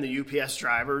men, the UPS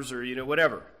drivers, or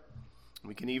whatever.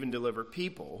 We can even deliver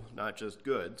people, not just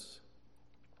goods.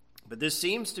 But this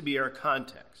seems to be our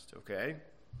context, okay?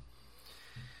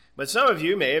 But some of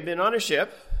you may have been on a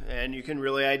ship, and you can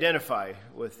really identify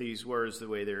with these words the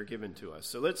way they're given to us.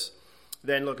 So let's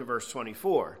then look at verse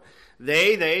 24.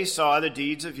 They saw the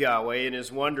deeds of Yahweh and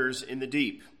his wonders in the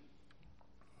deep.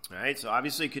 All right, so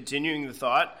obviously continuing the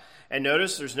thought. And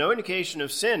notice there's no indication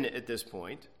of sin at this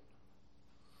point.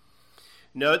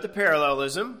 Note the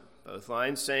parallelism. Both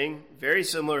lines saying very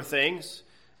similar things.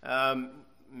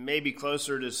 Maybe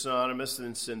closer to synonymous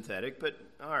than synthetic, but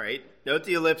all right. Note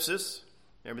the ellipsis.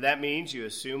 Remember, that means you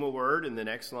assume a word in the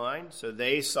next line. So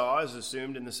they saw is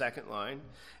assumed in the second line.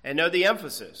 And note the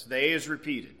emphasis. They is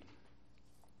repeated.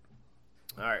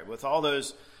 All right, with all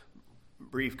those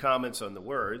brief comments on the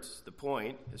words, the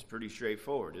point is pretty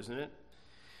straightforward, isn't it?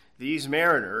 These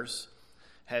mariners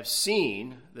have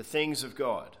seen the things of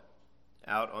God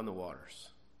out on the waters.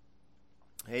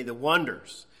 Hey, the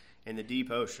wonders in the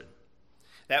deep ocean.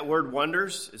 That word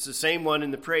wonders is the same one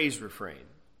in the praise refrain.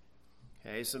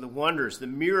 Okay, so the wonders, the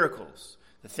miracles,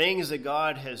 the things that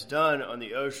God has done on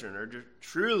the ocean are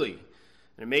truly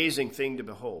an amazing thing to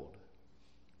behold.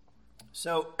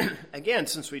 So, again,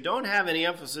 since we don't have any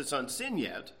emphasis on sin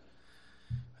yet,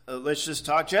 let's just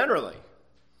talk generally.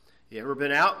 You ever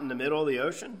been out in the middle of the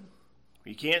ocean?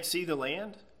 You can't see the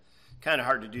land? Kind of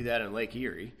hard to do that in Lake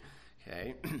Erie.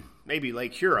 Okay, maybe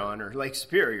Lake Huron or Lake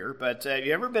Superior, but have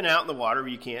you ever been out in the water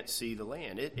where you can't see the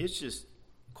land? It's just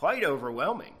quite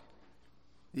overwhelming,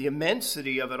 the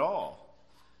immensity of it all.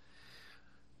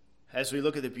 As we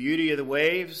look at the beauty of the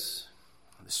waves,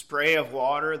 the spray of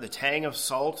water, the tang of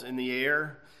salt in the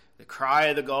air, the cry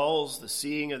of the gulls, the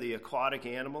seeing of the aquatic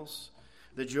animals,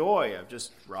 the joy of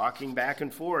just rocking back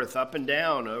and forth, up and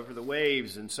down over the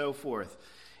waves and so forth,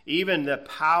 even the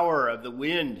power of the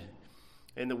wind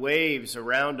and the waves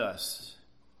around us,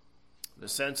 the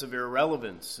sense of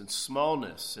irrelevance and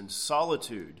smallness and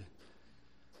solitude.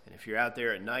 And if you're out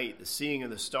there at night, the seeing of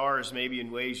the stars maybe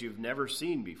in ways you've never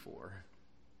seen before.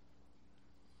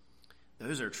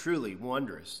 Those are truly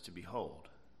wondrous to behold.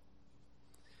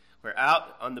 We're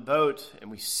out on the boat and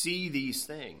we see these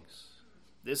things.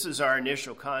 This is our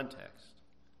initial context.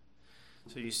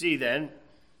 So you see then,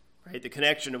 right, the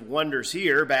connection of wonders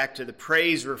here back to the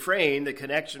praise refrain, the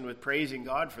connection with praising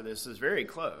God for this is very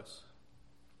close.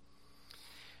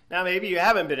 Now maybe you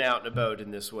haven't been out in a boat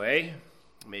in this way.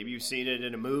 Maybe you've seen it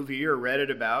in a movie or read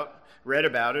about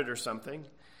it or something.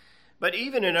 But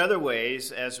even in other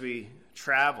ways, as we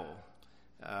travel,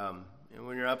 and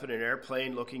when you're up in an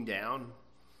airplane looking down,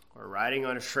 or riding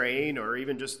on a train, or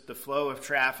even just the flow of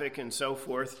traffic and so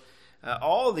forth,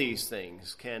 all these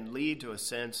things can lead to a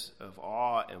sense of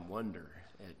awe and wonder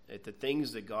at the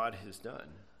things that God has done.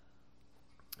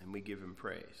 And we give him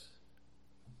praise.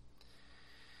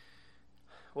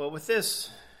 Well, with this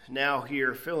now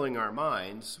here filling our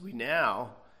minds, we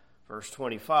now, verse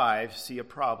 25, see a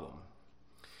problem.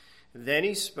 Then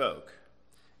he spoke.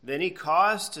 Then he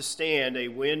caused to stand a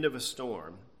wind of a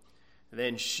storm.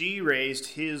 Then she raised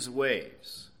his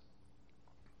waves.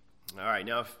 All right,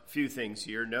 now a few things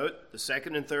here. Note the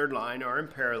second and third line are in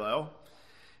parallel.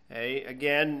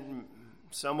 Again,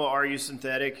 some will argue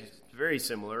synthetic, very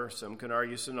similar. Some can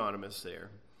argue synonymous there.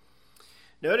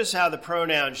 Notice how the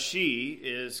pronoun she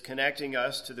is connecting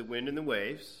us to the wind and the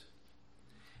waves.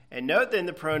 And note then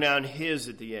the pronoun his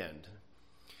at the end.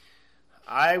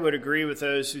 I would agree with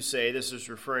those who say this is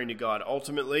referring to God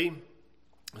ultimately.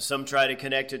 Some try to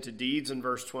connect it to deeds in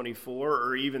verse 24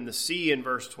 or even the sea in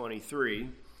verse 23,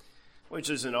 which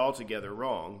isn't altogether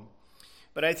wrong.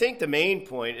 But I think the main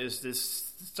point is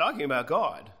this: it's talking about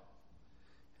God.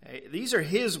 These are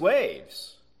his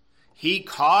waves. He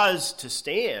caused to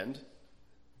stand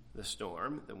the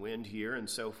storm, the wind here, and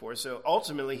so forth. So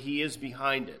ultimately, he is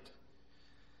behind it.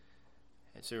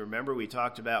 And so remember, we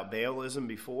talked about Baalism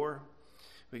before.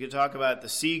 We could talk about the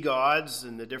sea gods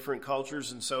and the different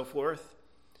cultures and so forth.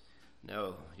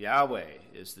 No, Yahweh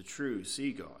is the true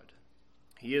sea god.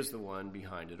 He is the one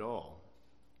behind it all.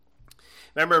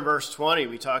 Remember in verse 20,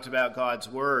 we talked about God's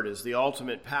word as the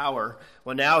ultimate power.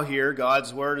 Well, now here,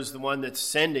 God's word is the one that's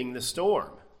sending the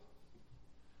storm.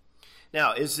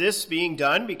 Now, is this being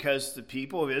done because the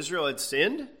people of Israel had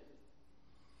sinned?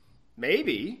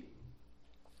 Maybe,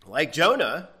 like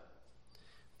Jonah,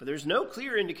 but there's no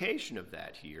clear indication of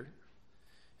that here.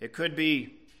 It could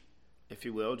be, if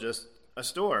you will, just a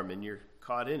storm and you're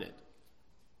caught in it.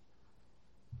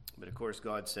 But of course,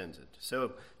 God sends it.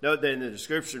 So note that in the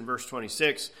description, verse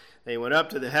 26, they went up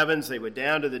to the heavens, they went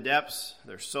down to the depths,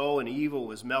 their soul and evil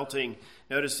was melting.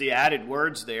 Notice the added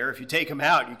words there. If you take them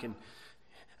out, you can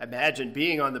imagine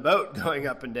being on the boat going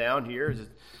up and down here. It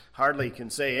hardly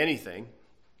can say anything.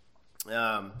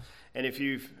 And if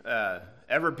you've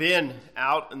ever been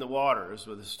out in the waters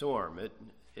with a storm,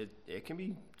 it can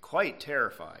be quite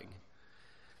terrifying.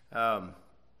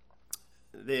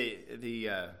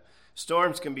 The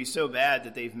storms can be so bad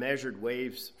that they've measured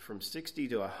waves from 60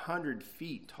 to 100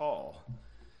 feet tall.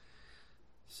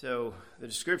 So the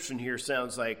description here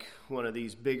sounds like one of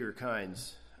these bigger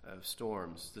kinds of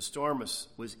storms. The storm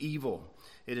was evil.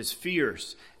 It is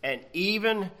fierce. And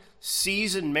even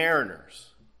seasoned mariners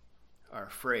are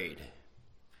afraid.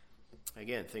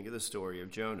 Again, think of the story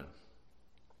of Jonah.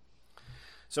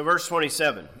 So verse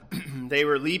 27, they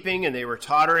were leaping and they were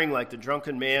tottering like the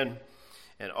drunken man,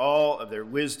 and all of their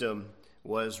wisdom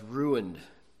was ruined.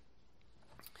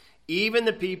 Even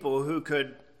the people who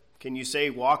could, can you say,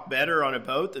 walk better on a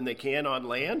boat than they can on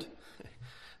land?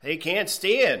 They can't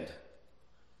stand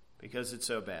because it's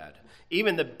so bad.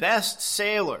 Even the best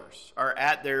sailors are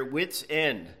at their wits'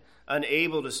 end,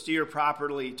 unable to steer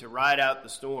properly to ride out the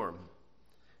storm,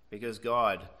 because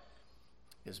God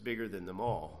is bigger than them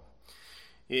all.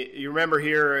 You remember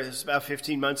here, it's about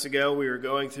 15 months ago, we were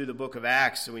going through the book of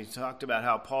Acts, and we talked about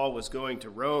how Paul was going to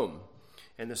Rome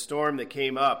and the storm that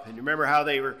came up. And you remember how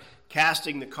they were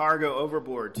casting the cargo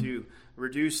overboard to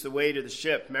reduce the weight of the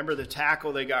ship. Remember the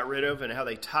tackle they got rid of and how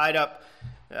they tied up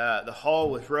the hull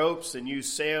with ropes and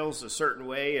used sails a certain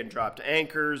way and dropped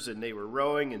anchors, and they were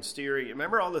rowing and steering.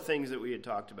 Remember all the things that we had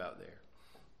talked about there.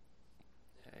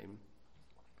 Okay.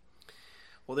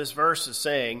 Well, this verse is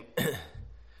saying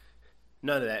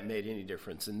none of that made any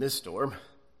difference in this storm.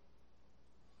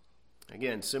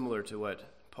 Again, similar to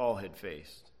what Paul had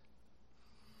faced.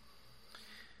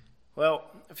 Well,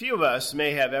 a few of us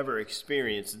may have ever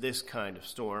experienced this kind of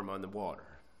storm on the water.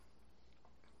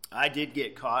 I did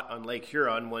get caught on Lake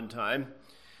Huron one time,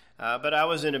 but I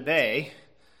was in a bay.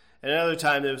 Another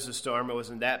time there was a storm. It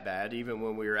wasn't that bad, even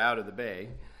when we were out of the bay.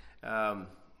 But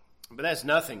that's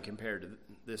nothing compared to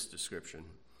this description.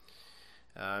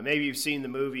 Maybe you've seen the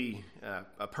movie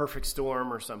A Perfect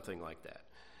Storm or something like that.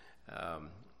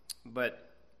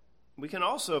 But we can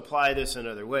also apply this in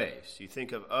other ways. You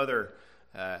think of other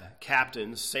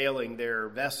captains sailing their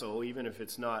vessel, even if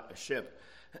it's not a ship.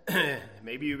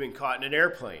 Maybe you've been caught in an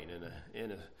airplane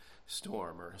in a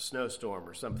storm or a snowstorm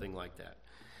or something like that.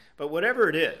 But whatever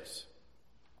it is,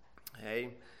 okay,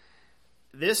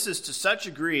 this is to such a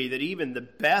degree that even the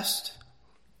best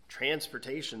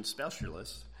transportation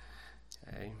specialists,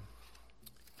 okay,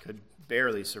 could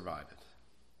barely survive it.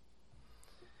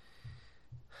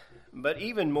 But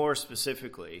even more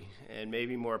specifically, and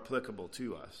maybe more applicable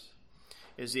to us,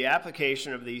 is the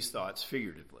application of these thoughts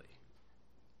figuratively.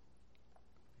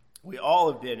 We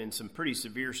all have been in some pretty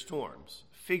severe storms,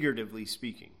 figuratively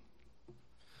speaking.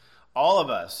 All of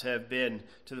us have been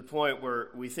to the point where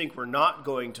we think we're not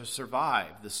going to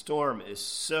survive. The storm is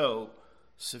so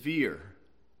severe.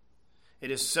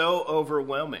 It is so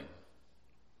overwhelming.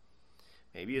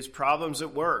 Maybe it's problems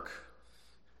at work.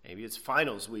 Maybe it's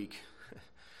finals week.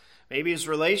 Maybe it's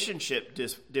relationship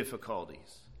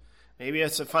difficulties. Maybe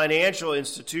it's a financial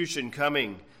institution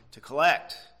coming to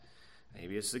collect.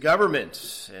 Maybe it's the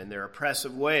government and their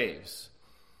oppressive ways.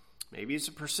 Maybe it's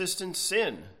a persistent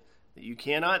sin that you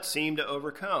cannot seem to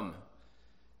overcome.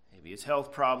 Maybe it's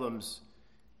health problems.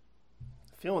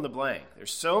 Fill in the blank.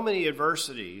 There's so many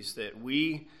adversities that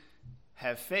we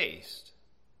have faced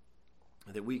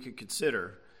that we could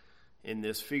consider in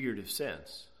this figurative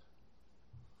sense.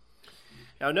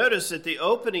 Now notice that the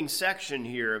opening section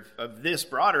here of this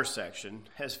broader section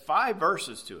has 5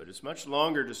 verses to it. It's a much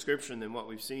longer description than what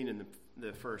we've seen in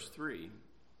the first 3.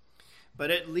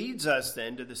 But it leads us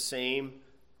then to the same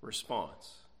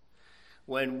response.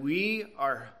 When we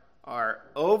are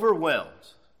overwhelmed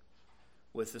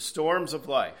with the storms of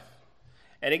life,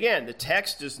 and again, the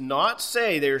text does not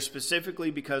say they are specifically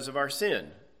because of our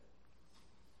sin.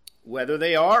 Whether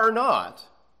they are or not,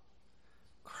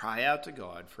 cry out to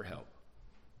God for help.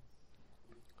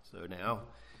 So now,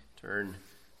 turn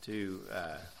to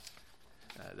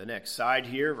the next side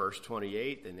here, verse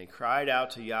 28. Then they cried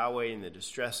out to Yahweh in the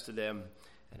distress to them,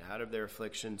 and out of their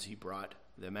afflictions he brought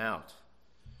them out.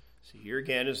 So here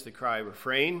again is the cry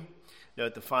refrain.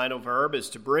 Note the final verb is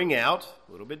to bring out,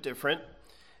 a little bit different.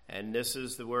 And this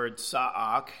is the word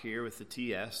sa'ak here with the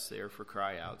ts there for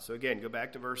cry out. So again, go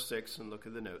back to verse 6 and look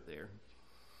at the note there.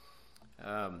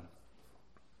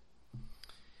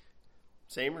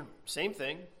 Same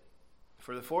thing.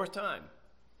 For the 4th time,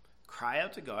 cry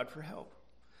out to God for help.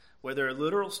 Whether a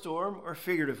literal storm or a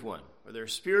figurative one, whether a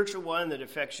spiritual one that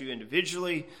affects you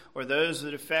individually or those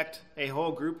that affect a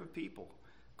whole group of people,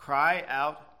 cry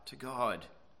out to God.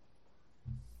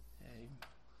 Okay?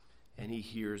 And he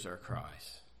hears our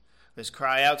cries. Let's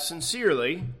cry out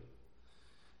sincerely,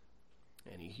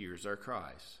 and he hears our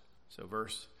cries. So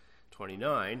verse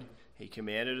 29, he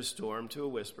commanded a storm to a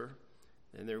whisper,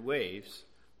 and their waves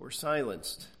were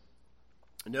silenced.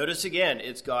 Notice again,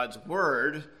 it's God's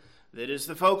word that is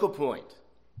the focal point.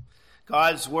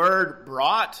 God's word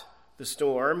brought the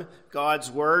storm.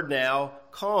 God's word now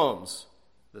calms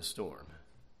the storm.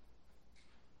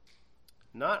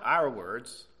 Not our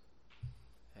words.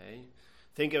 Okay?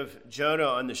 Think of Jonah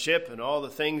on the ship and all the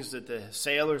things that the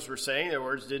sailors were saying. Their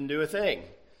words didn't do a thing.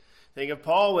 Think of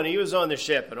Paul when he was on the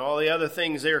ship and all the other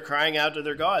things they were crying out to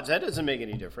their gods. That doesn't make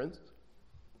any difference.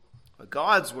 But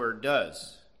God's word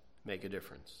does make a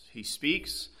difference. He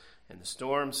speaks and the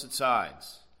storm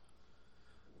subsides.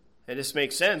 And this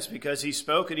makes sense because he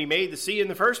spoke and he made the sea in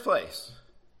the first place.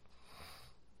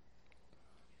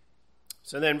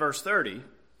 So then verse 30,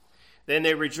 then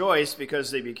they rejoiced because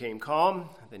they became calm.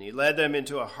 Then he led them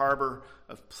into a harbor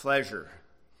of pleasure.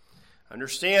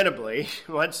 Understandably,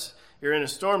 once you're in a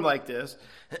storm like this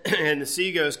and the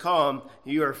sea goes calm,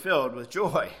 you are filled with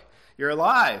joy. You're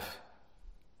alive.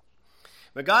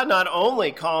 But God not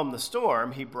only calmed the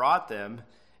storm, he brought them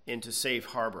into safe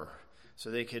harbor so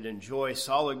they could enjoy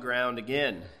solid ground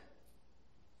again.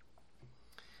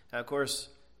 Now, of course,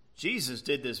 Jesus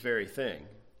did this very thing.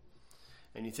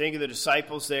 And you think of the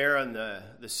disciples there on the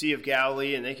Sea of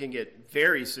Galilee, and they can get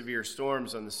very severe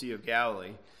storms on the Sea of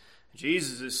Galilee.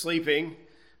 Jesus is sleeping.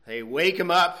 They wake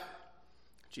him up.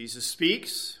 Jesus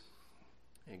speaks,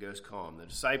 and it goes calm. The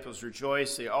disciples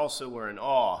rejoice. They also were in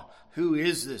awe. Who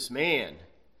is this man?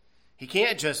 He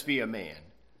can't just be a man.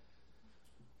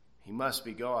 He must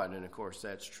be God, and of course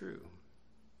that's true.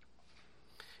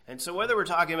 And so whether we're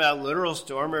talking about a literal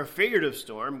storm or a figurative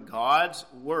storm, God's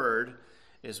word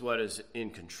is what is in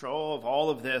control of all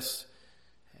of this.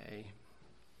 Okay?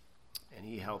 And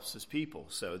he helps his people.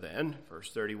 So then,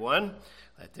 verse 31,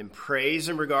 let them praise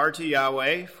in regard to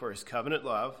Yahweh for his covenant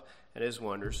love and his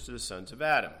wonders to the sons of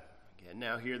Adam. Again,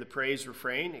 now hear the praise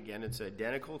refrain. Again, it's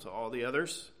identical to all the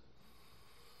others.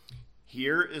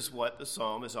 Here is what the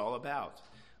psalm is all about.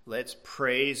 Let's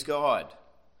praise God.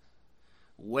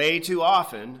 Way too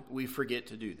often, we forget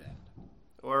to do that.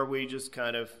 Or we just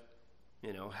kind of,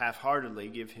 half-heartedly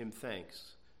give him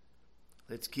thanks.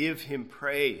 Let's give him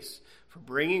praise for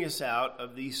bringing us out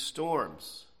of these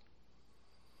storms,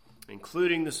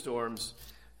 including the storms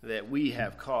that we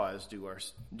have caused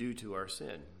due to our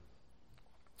sin.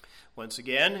 Once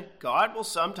again, God will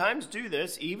sometimes do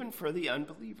this even for the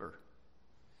unbeliever.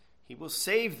 He will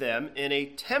save them in a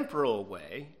temporal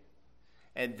way,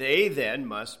 and they then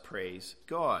must praise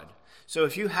God. So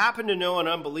if you happen to know an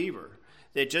unbeliever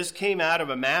that just came out of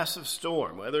a massive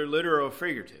storm, whether literal or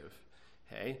figurative,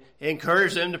 okay,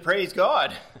 encourage them to praise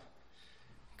God,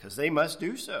 because they must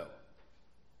do so.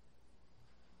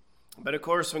 But of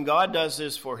course, when God does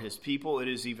this for his people, it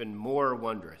is even more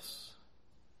wondrous.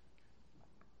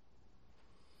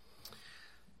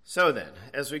 So then,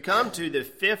 as we come to the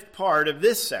fifth part of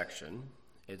this section,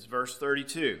 it's verse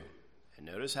 32. And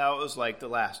notice how it was like the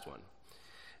last one.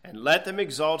 And let them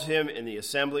exalt him in the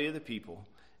assembly of the people,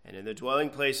 and in the dwelling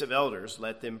place of elders,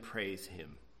 let them praise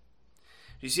him.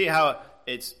 Do you see how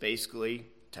it's basically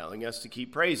telling us to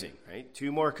keep praising, right?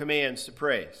 2 more commands to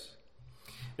praise.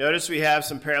 Notice we have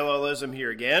some parallelism here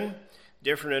again.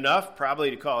 Different enough,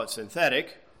 probably to call it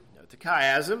synthetic. Note the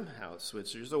chiasm, how it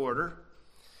switches order.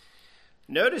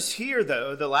 Notice here,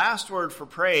 though, the last word for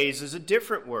praise is a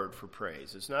different word for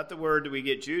praise. It's not the word that we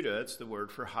get Judah, it's the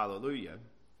word for hallelujah.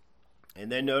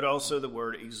 And then note also the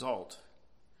word exalt.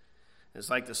 It's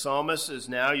like the psalmist is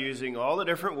now using all the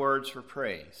different words for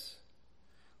praise.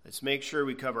 Let's make sure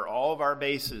we cover all of our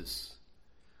bases.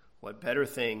 What better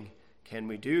thing can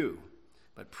we do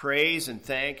but praise and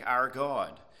thank our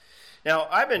God? Now,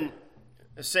 I've been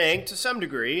saying to some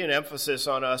degree an emphasis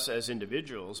on us as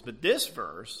individuals, but this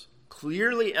verse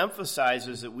clearly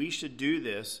emphasizes that we should do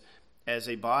this as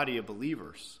a body of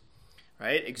believers,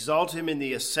 right? Exalt him in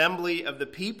the assembly of the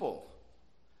people.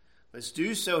 Let's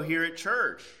do so here at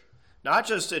church, not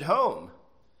just at home.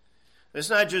 Let's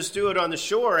not just do it on the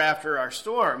shore after our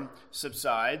storm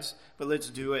subsides, but let's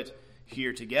do it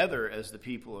here together as the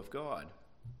people of God.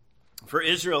 For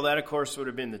Israel, that of course would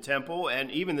have been the temple and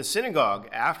even the synagogue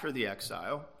after the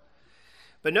exile.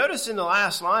 But notice in the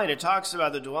last line, it talks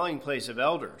about the dwelling place of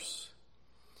elders.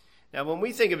 Now, when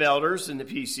we think of elders in the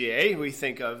PCA, we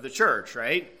think of the church,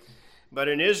 right? But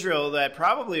in Israel, that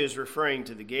probably is referring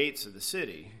to the gates of the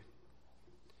city.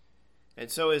 And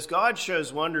so as God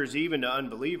shows wonders even to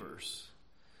unbelievers,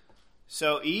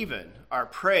 so even our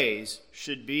praise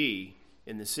should be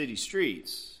in the city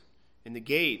streets, in the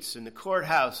gates, in the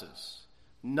courthouses,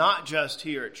 not just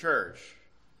here at church,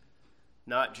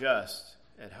 not just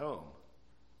at home.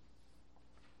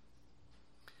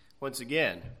 Once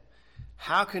again,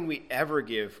 how can we ever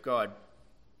give God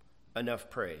enough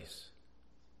praise?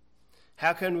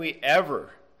 How can we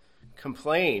ever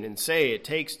complain and say it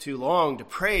takes too long to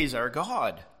praise our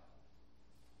God?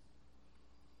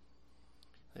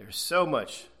 There's so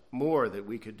much more that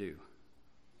we could do.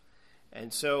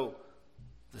 And so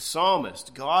the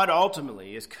psalmist, God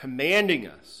ultimately is commanding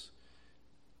us,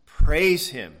 praise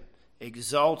him,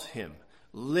 exalt him,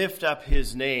 lift up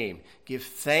his name, give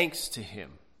thanks to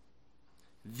him.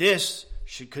 This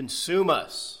should consume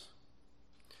us.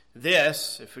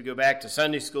 This, if we go back to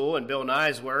Sunday school and Bill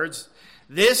Nye's words,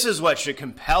 this is what should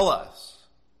compel us.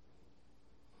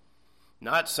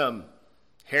 Not some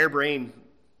harebrained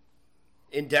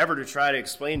endeavor to try to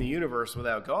explain the universe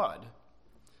without God.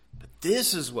 But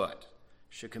this is what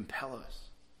should compel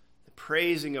us. The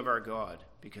praising of our God,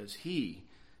 because he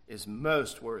is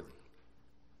most worthy.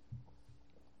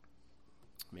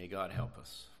 May God help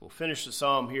us. We'll finish the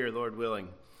psalm here, Lord willing,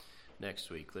 next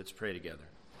week. Let's pray together.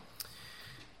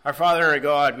 Our Father and our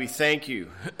God, we thank you.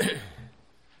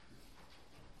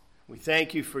 We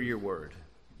thank you for your word.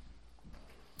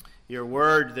 Your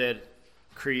word that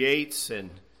creates and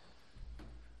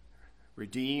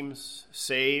redeems,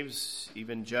 saves,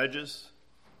 even judges.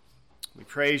 We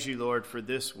praise you, Lord, for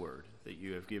this word that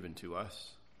you have given to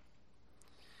us.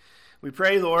 We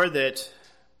pray, Lord, that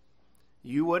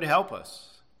you would help us.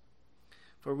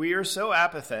 For we are so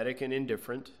apathetic and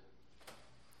indifferent.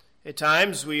 At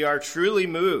times we are truly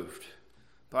moved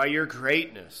by your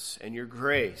greatness and your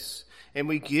grace. And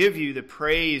we give you the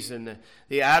praise and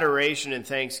the adoration and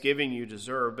thanksgiving you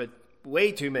deserve. But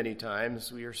way too many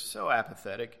times we are so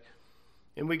apathetic.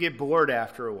 And we get bored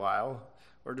after a while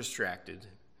or distracted.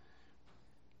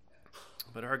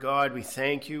 But our God, we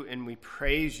thank you and we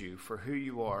praise you for who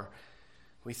you are.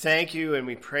 We thank you and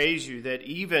we praise you that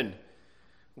even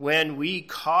when we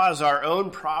cause our own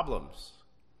problems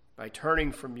by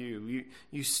turning from you,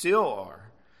 you still are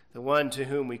the one to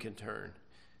whom we can turn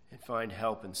and find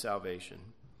help and salvation.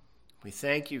 We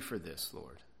thank you for this,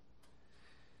 Lord.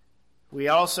 We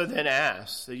also then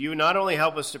ask that you would not only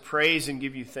help us to praise and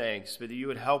give you thanks, but that you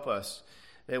would help us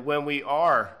that when we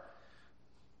are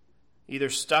either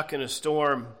stuck in a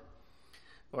storm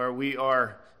or we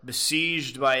are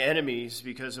besieged by enemies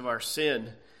because of our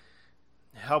sin,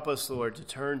 help us, Lord, to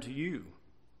turn to you.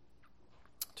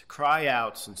 to cry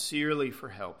out sincerely for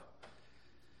help,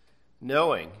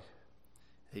 knowing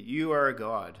that you are a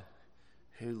God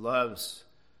who loves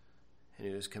and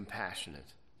who is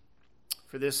compassionate.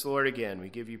 For this, Lord, again, we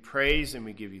give you praise and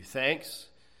we give you thanks,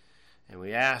 and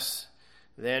we ask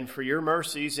then for your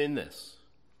mercies in this,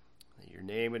 that your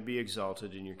name would be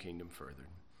exalted in your kingdom further.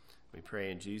 We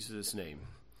pray in Jesus' name.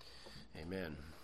 Amen.